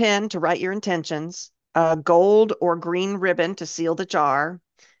 Paper and pen to write your intentions, gold or green ribbon to seal the jar,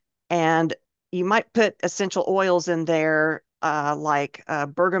 and you might put essential oils in there like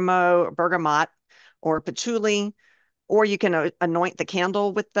bergamot, or patchouli, or you can anoint the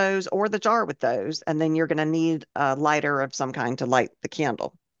candle with those or the jar with those, and then you're going to need a lighter of some kind to light the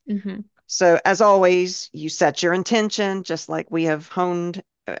candle. Hmm. So, as always, you set your intention, just like we have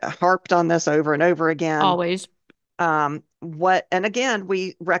harped on this over and over again. Always. And again,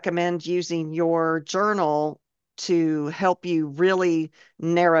 we recommend using your journal to help you really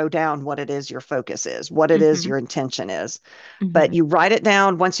narrow down what it is your focus is, what it is Hmm. your intention is. But Hmm. you write it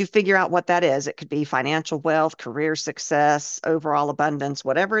down once you figure out what that is. It could be financial wealth, career success, overall abundance,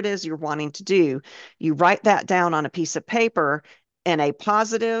 whatever it is you're wanting to do. You write that down on a piece of paper in a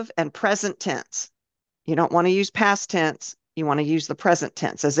positive and present tense. You don't want to use past tense. You want to use the present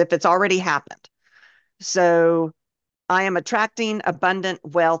tense as if it's already happened. So, I am attracting abundant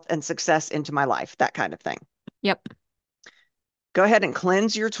wealth and success into my life, that kind of thing. Yep. Go ahead and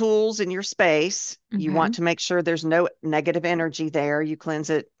cleanse your tools in your space. You Okay. want to make sure there's no negative energy there. You cleanse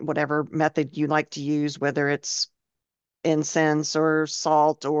it whatever method you like to use, whether it's incense or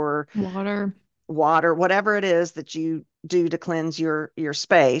salt or Water. water, whatever it is that you do to cleanse your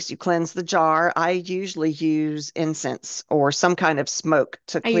space. You cleanse the jar. I usually use incense or some kind of smoke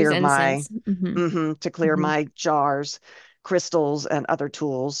I use incense. Hmm. to clear Hmm. my jars, crystals, and other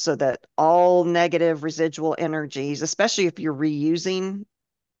tools so that all negative residual energies, especially if you're reusing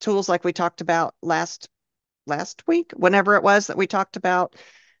tools like we talked about last week, whenever it was that we talked about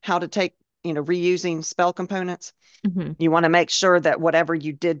how to take, reusing spell components. Hmm. You want to make sure that whatever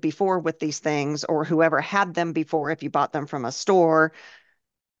you did before with these things, or whoever had them before, if you bought them from a store,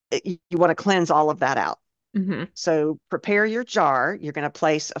 you want to cleanse all of that out. Hmm. So prepare your jar. You're going to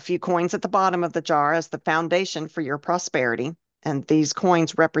place a few coins at the bottom of the jar as the foundation for your prosperity. And these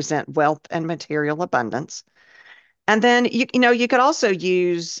coins represent wealth and material abundance. And then you could also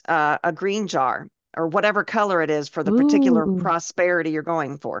use a green jar or whatever color it is for the particular Ooh, prosperity you're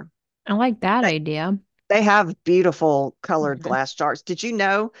going for. I like that They, idea. they have beautiful colored Hmm. glass jars. Did you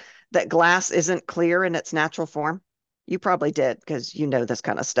know that glass isn't clear in its natural form? You probably did because you know this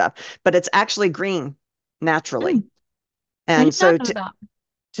kind of stuff, but it's actually green naturally. Mm, I And did not so know that.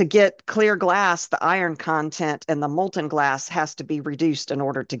 to get clear glass, the iron content in the molten glass has to be reduced in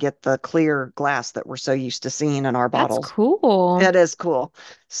order to get the clear glass that we're so used to seeing in our That's bottles. cool. It is cool.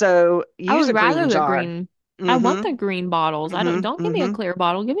 So I use would a green rather the jar. green. I want Mm-hmm. the green bottles. I Mm-hmm. don't give me a Mm-hmm. clear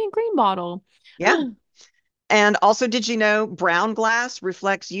bottle. Give me a green bottle. Yeah. And also, did you know brown glass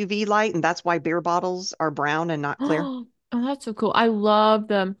reflects UV light, and that's why beer bottles are brown and not clear? Oh, that's so cool. I love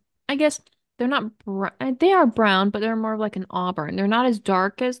them. I guess they're not brown. They are brown, but they're more of like an auburn. They're not as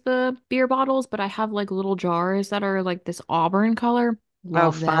dark as the beer bottles, but I have like little jars that are like this auburn color.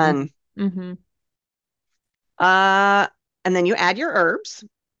 Oh, Love them. fun. Hmm. Uh, and then you add your herbs.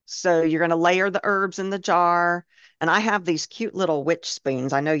 So you're going to layer the herbs in the jar. And I have these cute little witch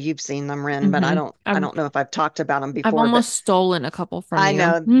spoons. I know you've seen them, Ren, but Hmm. I I've don't know if I've talked about them I've before, but almost stolen a couple from I you.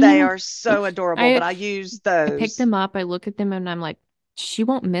 know they are so adorable, but I I use I pick those. them up, I look at them, and I'm like, she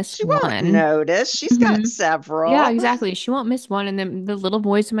won't miss She won't one. notice. She's got Hmm. Yeah, several. exactly. She won't miss one. And then the little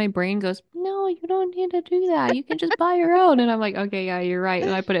voice in my brain goes, no, you don't need to do that. You can just buy your own. And I'm like, okay, yeah, you're right.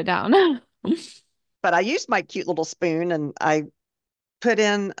 And I put it down. But I use my cute little spoon and I put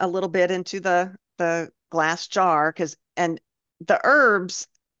in a little bit into the glass jar because and the herbs,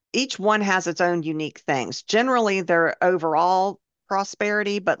 each one has its own unique things. Generally, they're overall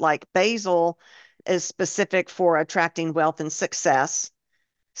prosperity, but like basil is specific for attracting wealth and success.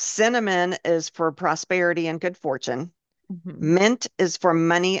 Cinnamon is for prosperity and good fortune. Hmm. Mint is for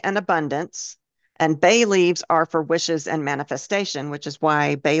money and abundance. And bay leaves are for wishes and manifestation, which is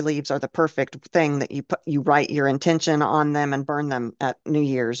why bay leaves are the perfect thing that you write your intention on them and burn them at New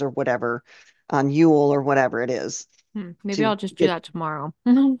Year's or whatever, on Yule or whatever it is Maybe to I'll just do get that tomorrow.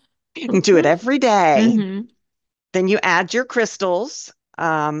 do it every day. Hmm. Then you add your crystals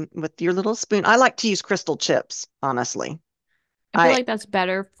with your little spoon. I like to use crystal chips, honestly. I feel I like that's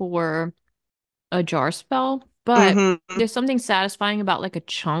better for a jar spell, but mhm. there's something satisfying about like a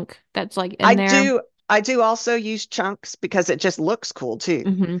chunk that's like I in there. do I do also use chunks because it just looks cool too.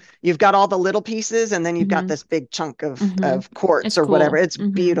 Hmm. You've got all the little pieces and then you've got Hmm. this big chunk Hmm. of quartz It's or whatever. cool. It's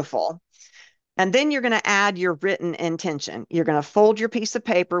beautiful. And then you're going to add your written intention. You're going to fold your piece of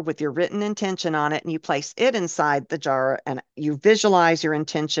paper with your written intention on it and you place it inside the jar and you visualize your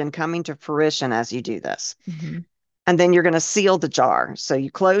intention coming to fruition as you do this. Hmm. And then you're going to seal the jar. So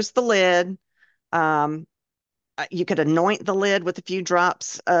you close the lid. Um, you could anoint the lid with a few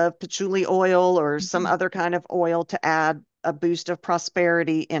drops of patchouli oil or some Hmm. other kind of oil to add a boost of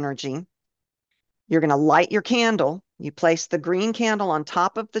prosperity energy. You're going to light your candle. You place the green candle on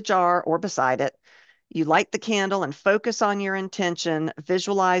top of the jar or beside it. You light the candle and focus on your intention,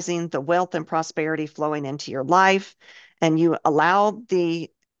 visualizing the wealth and prosperity flowing into your life. And you allow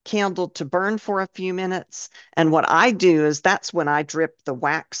the candle to burn for a few minutes. And what I do is that's when I drip the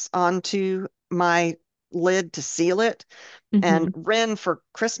wax onto my lid to seal it. And Hmm. Ren for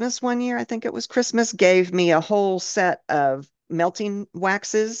Christmas one year, I think it was Christmas, gave me a whole set of melting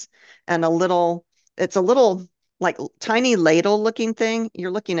waxes and it's a little like tiny ladle looking thing.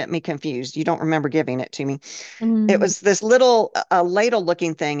 You're looking at me confused. You don't remember giving it to me. It Hmm. was this little ladle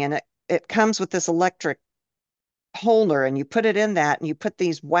looking thing, and it comes with this electric holder, and you put it in that, and you put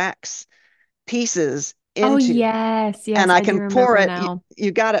these wax pieces Oh, into, yes. and Yes, I I do can pour remember it. now.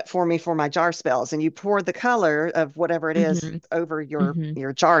 You got it for me for my jar spells, and you pour the color of whatever it is Hmm. over Hmm.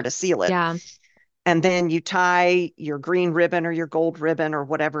 your jar to seal it. Yeah. And then you tie your green ribbon or your gold ribbon or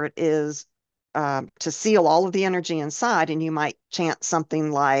whatever it is to seal all of the energy inside. And you might chant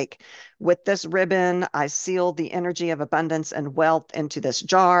something like, with this ribbon, I seal the energy of abundance and wealth into this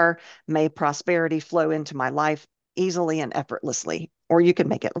jar. May prosperity flow into my life easily and effortlessly. Or you can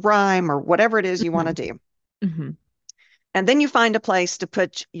make it rhyme or whatever it is you want Hmm. to do. Hmm. And then you find a place to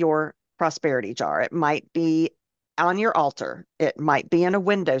put your prosperity jar. It might be on your altar. It might be in a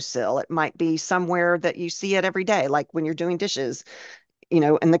windowsill. It might be somewhere that you see it every day, like when you're doing dishes,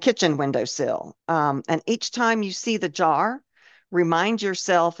 in the kitchen windowsill. And each time you see the jar, remind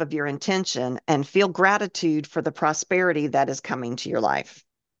yourself of your intention and feel gratitude for the prosperity that is coming to your life.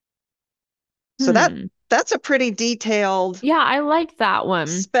 So Hmm. that's a pretty detailed Yeah, I like that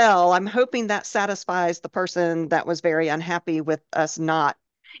one. spell. I'm hoping that satisfies the person that was very unhappy with us not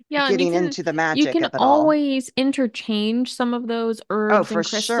Yeah, and getting into the you magic can of it all. always interchange some of those Oh, herbs for and sure.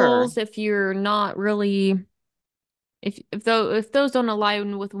 crystals if you're not really if those don't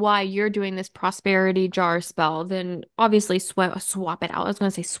align with why you're doing this prosperity jar spell, then obviously swap it out. I was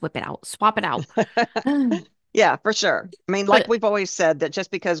gonna say swip it out, swap it out. Yeah, for sure. I mean, like But we've always said, that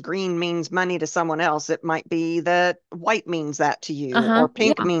just because green means money to someone else, it might be that white means that to you, uh-huh, or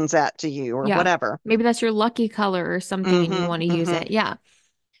pink yeah, means that to you, or yeah. whatever. Maybe that's your lucky color or something and you Mm-hmm. want to use Mm-hmm. it. Yeah.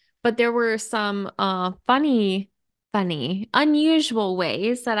 But there were some unusual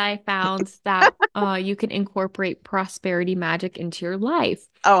ways that I found that you can incorporate prosperity magic into your life,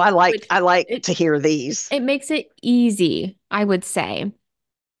 Oh, which I like it to hear these. it makes it easy, I would say.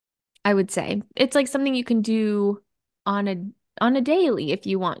 I would say. It's like something you can do on a daily if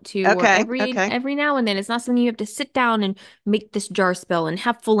you want to, or Okay. every Okay. every now and then. It's not something you have to sit down and make this jar spell and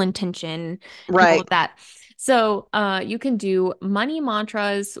have full intention and all Right. of that. So, you can do money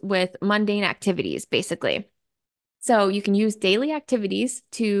mantras with mundane activities, basically. So you can use daily activities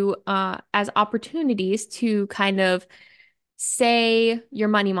to as opportunities to kind of say your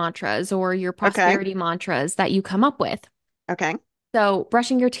money mantras or your Okay. prosperity mantras that you come up with. Okay. So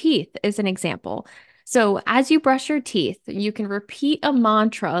brushing your teeth is an example. So, as you brush your teeth, you can repeat a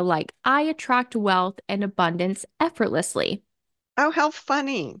mantra like, I attract wealth and abundance effortlessly. Oh, how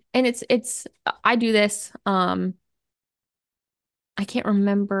funny. And I do this. I can't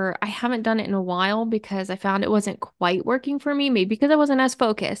remember. I haven't done it in a while because I found it wasn't quite working for me, maybe because I wasn't as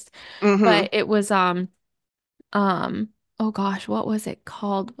focused. Hmm. But it was um oh gosh, what was it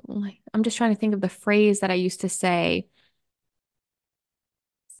called? Like, I'm just trying to think of the phrase that I used to say.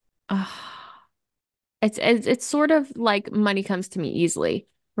 Uh, it's sort of like money comes to me easily,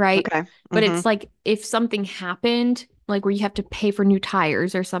 right? Okay. But Hmm. it's like if something happened, like where you have to pay for new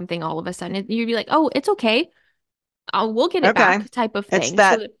tires or something all of a sudden, you'd be like, "Oh, it's okay. We'll get it Okay. back," type of It's thing.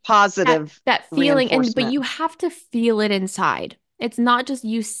 that So positive that feeling, and but reinforcement. you have to feel it inside. It's not just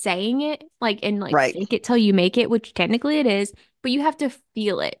you saying it like and like Right. fake it till you make it, which technically it is, but you have to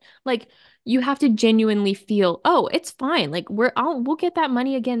feel it. Like you have to genuinely feel, "Oh, it's fine. Like we'll get that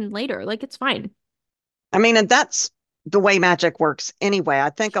money again later. Like it's fine." I mean, and that's the way magic works anyway. I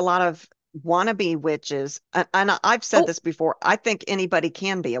think a lot of wannabe witches, and I've said Oh, this before, I think anybody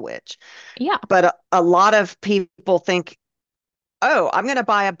can be a witch, yeah. but a lot of people think, oh, I'm going to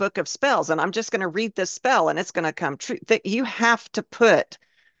buy a book of spells and I'm just going to read this spell and it's going to come true. That you have to put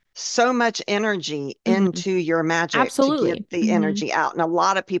so much energy Hmm. into your magic to get Absolutely. the energy out. And a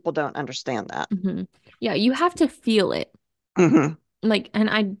lot of people don't understand that. Yeah, you have to feel it. Hmm. Like, and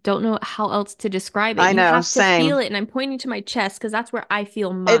I don't know how else to describe it. I You know, have to feel same. it, and I'm pointing to my chest because that's where I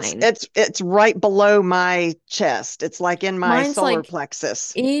feel It's mine. it's it's right below my chest. It's like in my Mine's solar like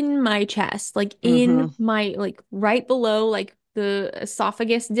plexus. in my chest, like in Hmm. my like right below like the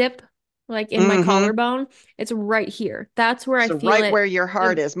esophagus dip, like in my Hmm. collarbone. It's right here. That's where I So feel right it where your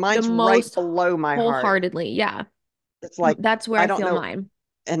heart the is. the Mine's right most below my heart. wholeheartedly. Yeah. It's like That's where I I don't feel know, mine.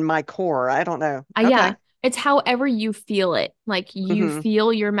 in my core. I don't know. Yeah. Okay. It's however you feel it. Like you Hmm.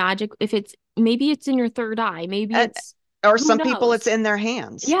 feel your magic. If it's maybe it's in your third eye, maybe And it's or who some people it's knows. in their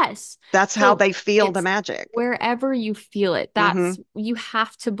hands. Yes. That's how So they feel the it's magic. wherever you feel it. Hmm. That's you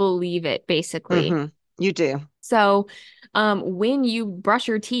have to believe it basically. Hmm. You do. So, when you brush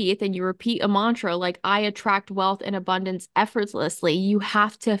your teeth and you repeat a mantra like I attract wealth and abundance effortlessly, you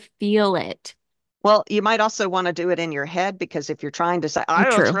have to feel it. Well, you might also want to do it in your head because if you're trying to say, Oh, I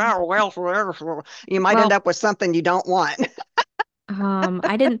don't true. travel well forever, you might end Well, up with something you don't want.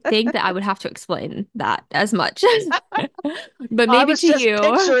 I didn't think that I would have to explain that as much, but I maybe was to just you.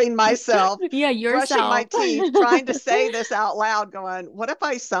 picturing myself Yeah, brushing my yourself. teeth, trying to say this out loud, going, what if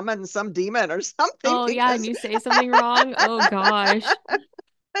I summon some demon or something? Oh, yeah, and Because you say something wrong. Oh gosh.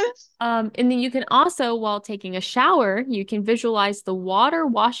 And then you can also, while taking a shower, you can visualize the water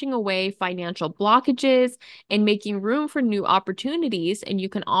washing away financial blockages and making room for new opportunities. And you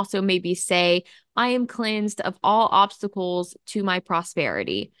can also maybe say, I am cleansed of all obstacles to my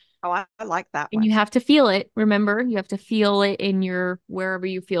prosperity. oh, I like that And you one. have to feel it. Remember, you have to feel it in your wherever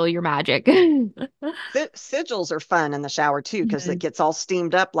you feel your magic. Sigils are fun in the shower too because it Mhm. gets all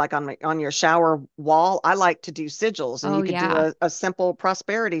steamed up like on your shower wall. I like to do sigils, and Oh, you could do yeah. a simple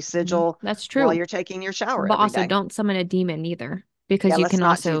prosperity sigil That's while true. you're taking your shower But every also day. don't summon a demon either, because Yeah, you let's can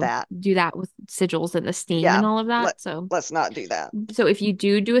not do also that. do that with sigils and the steam and Yeah, all of let that. So let's not do that. if you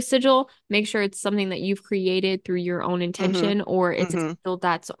do a sigil, make sure it's something that you've created through your own Mm-hmm. intention, or it's a Mm-hmm. sigil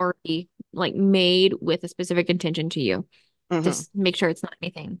that's already like made with a specific intention to you. Mm-hmm. Just make sure it's not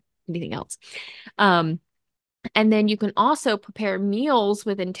anything else. Um, and then you can also prepare meals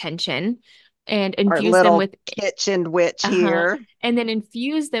with intention and Our infuse them little with kitchen witch uh-huh, here. and then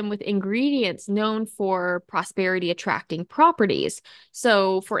infuse them with ingredients known for prosperity attracting properties.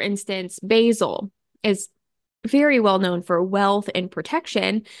 So, for instance, basil is very well known for wealth and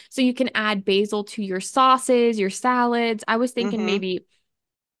protection. So you can add basil to your sauces, your salads. I was thinking Mm-hmm. maybe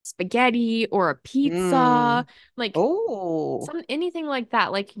spaghetti or a pizza, Mm. like Oh. anything like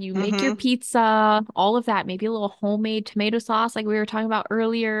that. Like you make your Mm-hmm. pizza, all of that, maybe a little homemade tomato sauce, like we were talking about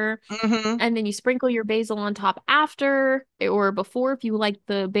earlier. Mm-hmm. And then you sprinkle your basil on top after or before if you like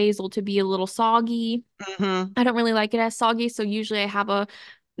the basil to be a little soggy. Mm-hmm. I don't really like it as soggy, so usually I have a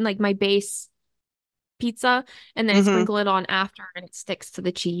like my base pizza and then I Mm-hmm. sprinkle it on after and it sticks to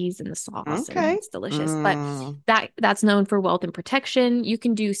the cheese and the sauce and Okay. it's delicious. But Mm. that's known for wealth and protection. You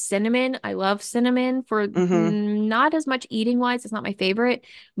can do cinnamon. I love cinnamon for Mm-hmm. not as much eating wise. It's not my favorite,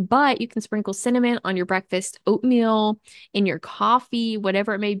 but you can sprinkle cinnamon on your breakfast oatmeal, in your coffee,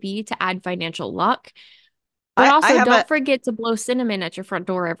 whatever it may be to add financial luck. But I also have a don't forget to blow cinnamon at your front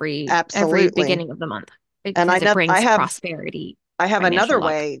door every absolutely. beginning of the month And because it I brings have prosperity, I have financial another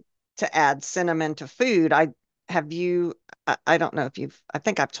luck. way to add cinnamon to food. I have you I don't know if you've I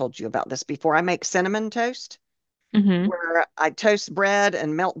think I've told you about this before. I make cinnamon toast. Mm-hmm. where I toast bread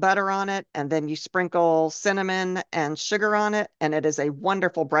and melt butter on it, and then you sprinkle cinnamon and sugar on it, and it is a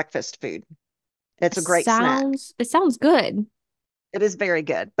wonderful breakfast food. It's a great snack. It sounds good. It is very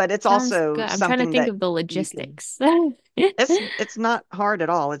good, but it's Sounds also good. I'm trying to something think that of the you can. logistics. It's not hard at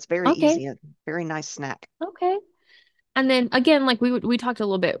all. It's very Okay. easy. A very nice snack. Okay. And then again, like we talked a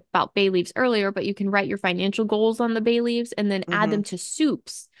little bit about bay leaves earlier, but you can write your financial goals on the bay leaves and then add Hmm. them to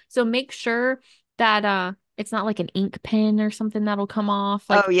soups. So make sure that it's not like an ink pen or something that'll come off.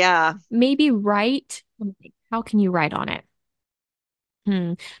 Oh Like yeah. maybe write, let me think, how can you write on it?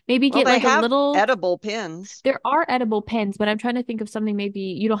 Hmm. Maybe Well, get they like a have little. edible pens. There are edible pens, but I'm trying to think of something maybe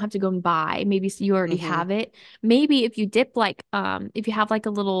you don't have to go and buy. Maybe you already Hmm. have it. Maybe if you dip like if you have like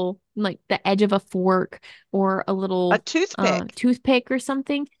a little like the edge of a fork or a A little toothpick. toothpick or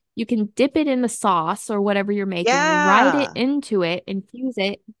something, you can dip it in the sauce or whatever you're making, write it Yeah. into it, infuse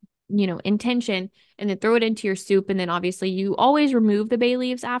it, intention, and then throw it into your soup. And then obviously you always remove the bay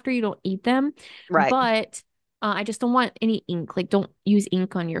leaves after you don't eat them. Right. But I just don't want any ink. Like don't use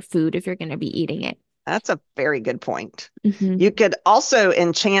ink on your food if you're going to be eating it. That's a very good point. Hmm. You could also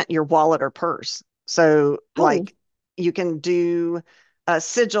enchant your wallet or purse. So, Oh, like, you can do a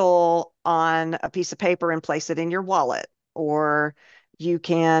sigil on a piece of paper and place it in your wallet, or you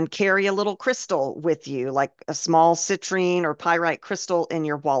can carry a little crystal with you, like a small citrine or pyrite crystal in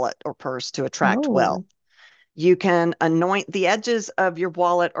your wallet or purse to attract oh. wealth. You can anoint the edges of your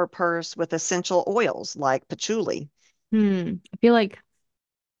wallet or purse with essential oils like patchouli. I feel like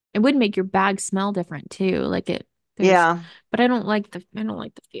it would make your bag smell different too. Like there's, Yeah, but I don't like the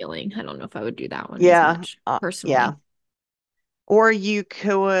feeling. I don't know if I would do that one as yeah, much yeah. personally. Or you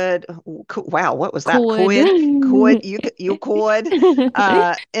could, wow, what was that? Could. You could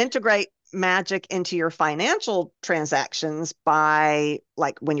integrate Magic into your financial transactions by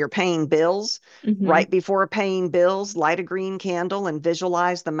like when you're paying bills, Hmm. right before paying bills, light a green candle and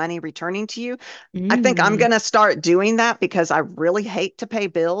visualize the money returning to you. I think I'm Mm. going to start doing that because I really hate to pay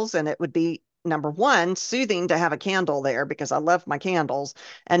bills, and it would be number one, soothing to have a candle there because I love my candles.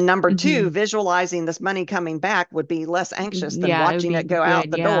 And number two, Hmm. visualizing this money coming back would be less anxious than Yeah, it would watching be it go out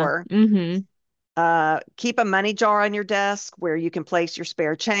good. the Yeah. door. Hmm. Keep a money jar on your desk where you can place your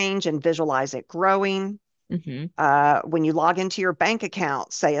spare change and visualize it growing. Hmm. When you log into your bank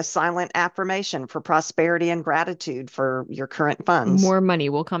account, say a silent affirmation for prosperity and gratitude for your current funds. More money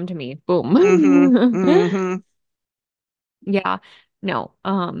will come to me. Mm-hmm. Boom. Mm-hmm. Yeah. No.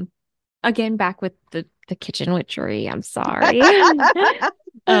 Again, back with the kitchen witchery. I'm sorry.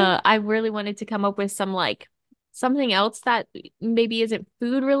 I really wanted to come up with some like something else that maybe isn't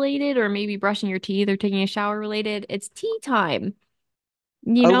food related or maybe brushing your teeth or taking a shower related. It's tea time.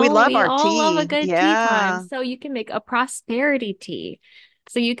 Oh, we love We our all love a tea. good tea time. Yeah. So you can make a prosperity tea.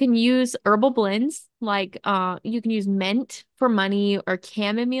 So you can use herbal blends like you can use mint for money or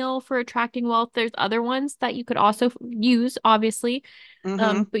chamomile for attracting wealth. There's other ones that you could also use, obviously.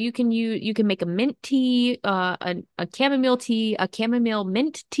 Mm-hmm. But you can make a mint tea, a chamomile tea, a chamomile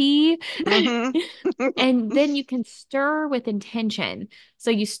mint tea, Mm-hmm. and then you can stir with intention. So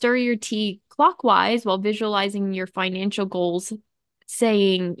you stir your tea clockwise while visualizing your financial goals,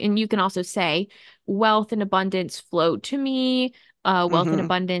 saying, and you can also say, wealth and abundance flow to me. Wealth and Mm-hmm.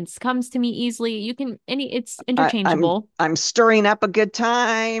 abundance comes to me easily. It's I, I'm interchangeable. I'm stirring up a good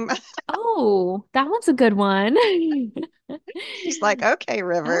time. Oh, that one's a good one. She's like, okay,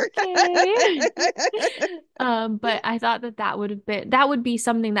 River. Okay. But I thought that would be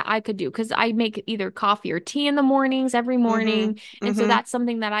something that I could do because I make either coffee or tea in the mornings every Mm-hmm. morning. And so Mm-hmm. that's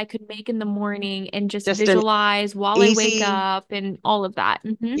something that I could make in the morning and just Just an visualize while I wake easy, up and all of that.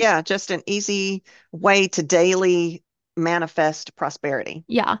 yeah, just an easy way to daily manifest prosperity.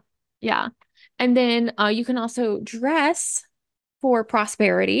 Yeah. Yeah. And then you can also dress for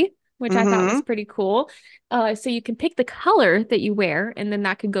prosperity, which I thought was Mm-hmm. pretty cool. So you can pick the color that you wear, and then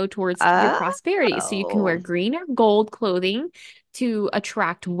that could go towards your prosperity. So you can wear Oh. green or gold clothing to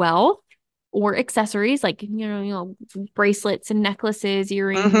attract wealth or accessories like bracelets and necklaces,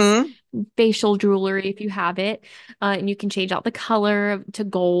 earrings, Mm-hmm. facial jewelry if you have it. And you can change out the color to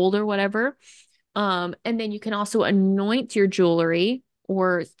gold or whatever. And then you can also anoint your jewelry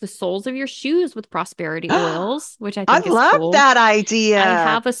or the soles of your shoes with prosperity oils, which I I think is love cool. that I idea.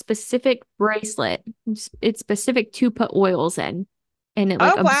 have a specific bracelet. It's specific to put oils in, and it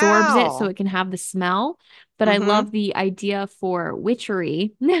like Oh, absorbs it so wow. it can have the smell. But I Mm-hmm. love the idea for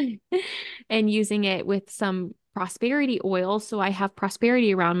witchery and using it with some prosperity oil. So I have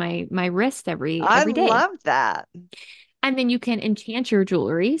prosperity around my wrist I every day. love that. And then you can enchant your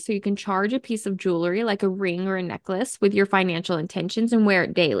jewelry. So you can charge a piece of jewelry like a ring or a necklace with your financial intentions and wear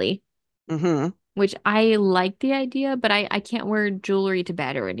it daily. Mm-hmm. which I like the idea, but I can't wear jewelry to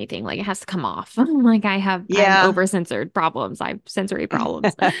bed or anything. Like it has to come off. Like I'm Yeah. over censored problems. I have sensory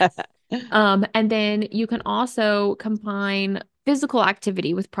problems. And then you can also combine physical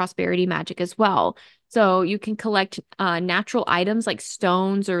activity with prosperity magic as well. So you can collect natural items like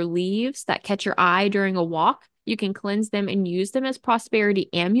stones or leaves that catch your eye during a walk. You can cleanse them and use them as prosperity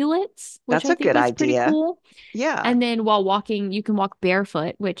amulets, which That's I a think good is pretty idea. cool. Yeah, And then while walking, you can walk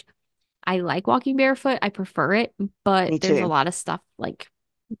barefoot, which I like walking barefoot. I prefer it, but me there's a too. lot of stuff like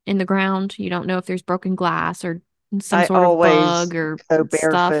in the ground. You don't know if there's broken glass or some I sort of always bug or go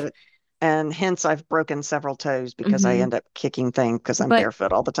stuff. barefoot, and hence I've broken several toes because I Hmm. end up kicking things because I'm But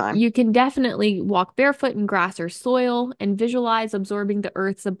barefoot all the time. you can definitely walk barefoot in grass or soil and visualize absorbing the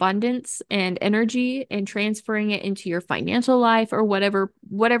earth's abundance and energy and transferring it into your financial life or whatever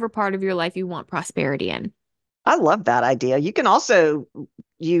part of your life you want prosperity in. I love that idea. You can also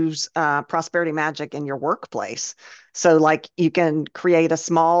use prosperity magic in your workplace. So, like, you can create a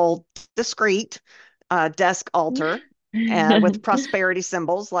small, discreet desk altar with prosperity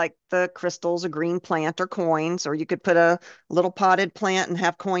symbols like the crystals, a green plant, or coins. Or you could put a little potted plant and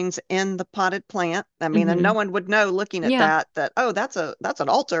have coins in the potted plant. I mean, and no Hmm. one would know looking at Yeah. that, oh, that's an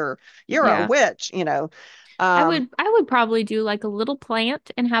altar. You're a Yeah. witch. I Um, would I would probably do like a little plant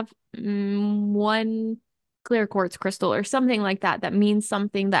and have one clear quartz crystal or something like that that means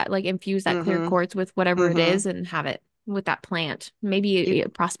something that like infuse that clear mm-hmm, quartz with whatever it mm-hmm. is and have it with that plant. Maybe You a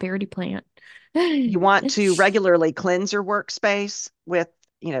prosperity plant. you want to regularly cleanse your workspace with,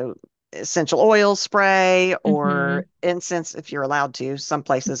 you know, essential oil spray Hmm. or incense if you're allowed to. Some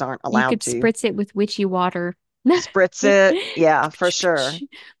places aren't You allowed could to. spritz it with witchy water. Spritz it. Yeah, for sure.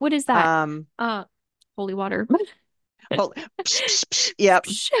 What is that? Um, Uh, holy water. hold, psh, psh, psh, yep.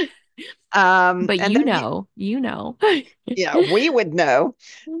 But And then you know. yeah, we would know.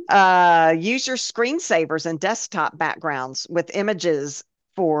 Use your screensavers and desktop backgrounds with images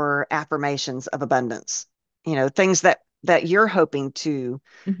for affirmations of abundance. Things that you're hoping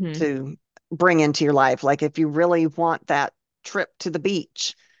Hmm. to bring into your life. Like if you really want that trip to the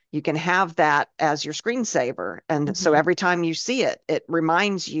beach, you can have that as your screensaver. And so Hmm. every time you see it, it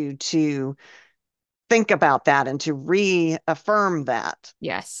reminds you to think about that and to reaffirm that.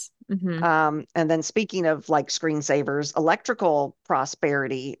 Yes. Hmm. And then speaking of like screensavers, electrical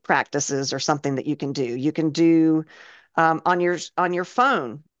prosperity practices are something that you can do. You can do on your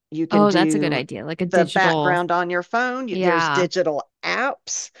phone. You can Oh, that's a good do idea. Like a the digital. background on your phone. There's Yeah, digital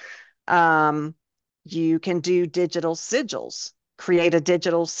apps. Um, you can do digital sigils. Create a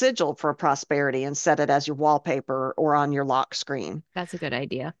digital sigil for prosperity and set it as your wallpaper or on your lock screen. that's a good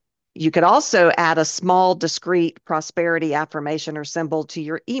idea. You could also add a small, discrete prosperity affirmation or symbol to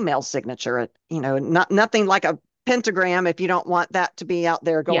your email signature. Nothing like a pentagram if you don't want that to be out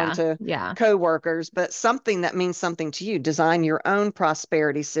there going Yeah, to yeah. coworkers, but something that means something to you. Design your own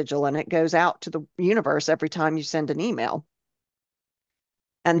prosperity sigil, and it goes out to the universe every time you send an email.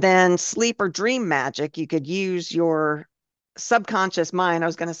 And then sleep or dream magic, you could use your subconscious mind. I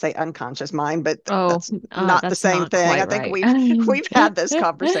was going to say unconscious mind, but Oh, that's not the that's same not thing. I quite think right. we've had this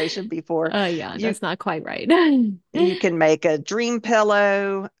conversation before. Yeah, You that's not quite right. you can make a dream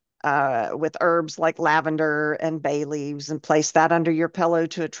pillow with herbs like lavender and bay leaves and place that under your pillow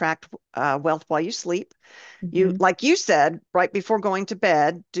to attract wealth while you sleep. Hmm. Like you said, right before going to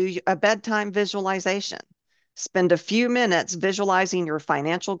bed, do a bedtime visualization. Spend a few minutes visualizing your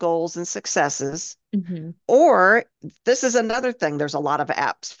financial goals and successes. Hmm. Or this is another thing there's a lot of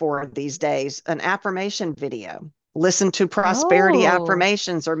apps for these days, an affirmation video. Listen to prosperity Oh,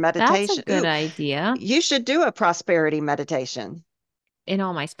 affirmations or that's a meditation. good Ooh, idea you should do a prosperity meditation. in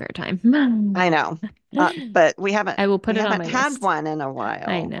all my spare time. I know. But we haven't I will we put it on haven't my had list. one in a while.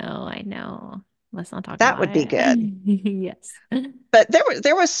 I know. Let's not talk That about would be it. good. Yes. But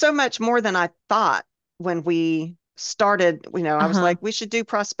there was so much more than I thought when we started. I was Uh-huh. like, we should do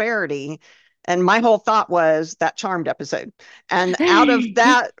prosperity. And my whole thought was that Charmed episode. And out of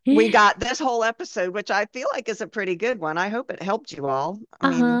that, we got this whole episode, which I feel like is a pretty good one. I hope it helped you all. I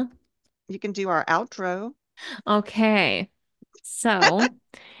mean, Uh-huh. you can do our outro. Okay. So,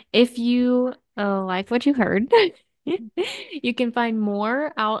 if you like what you heard, you can find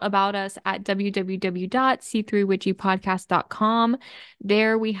more out about us at www.c3witchypodcast.com.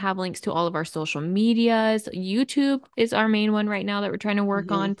 There we have links to all of our social medias. YouTube is our main one right now that we're trying to work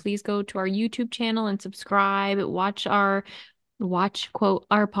Hmm. on. Please go to our YouTube channel and subscribe. Watch our watch, quote,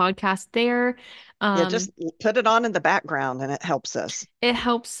 our podcast there. Yeah, just Um, put it on in the background and it helps us. It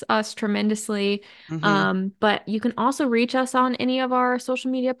helps us tremendously. Hmm. But you can also reach us on any of our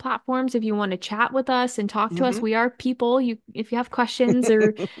social media platforms if you want to chat with us and talk to us. Hmm. We are people. If you have questions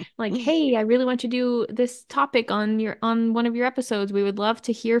or like, hey, I really want you to do this topic on one of your episodes, we would love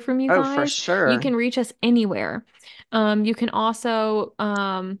to hear from you Oh, for guys. You sure. can reach us anywhere. You can also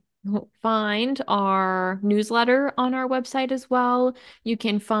find our newsletter on our website as well. You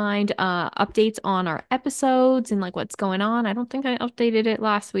can find updates on our episodes and like what's going on. I don't think I updated it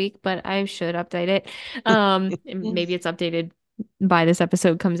last week, but I should update it. Maybe it's updated by this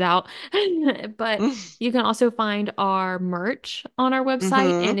episode comes out. But you can also find our merch on our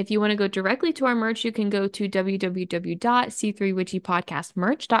website. Hmm. And if you want to go directly to our merch, you can go to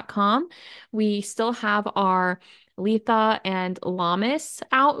www.c3witchypodcastmerch.com. We still have our Letha and Lamis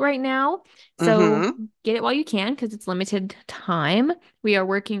out right now. So Hmm. get it while you can because it's limited time. We are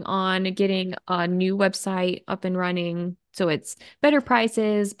working on getting a new website up and running. So it's better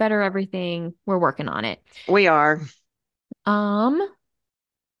prices, better everything. We're working on it. We are. Um,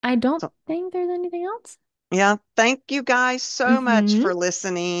 I don't So, think there's anything else. yeah, thank you guys so much Mm-hmm. for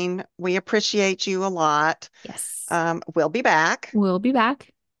listening. We appreciate you a lot. Yes. We'll be back. We'll be back.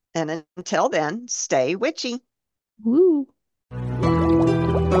 And until then, stay witchy. Woo.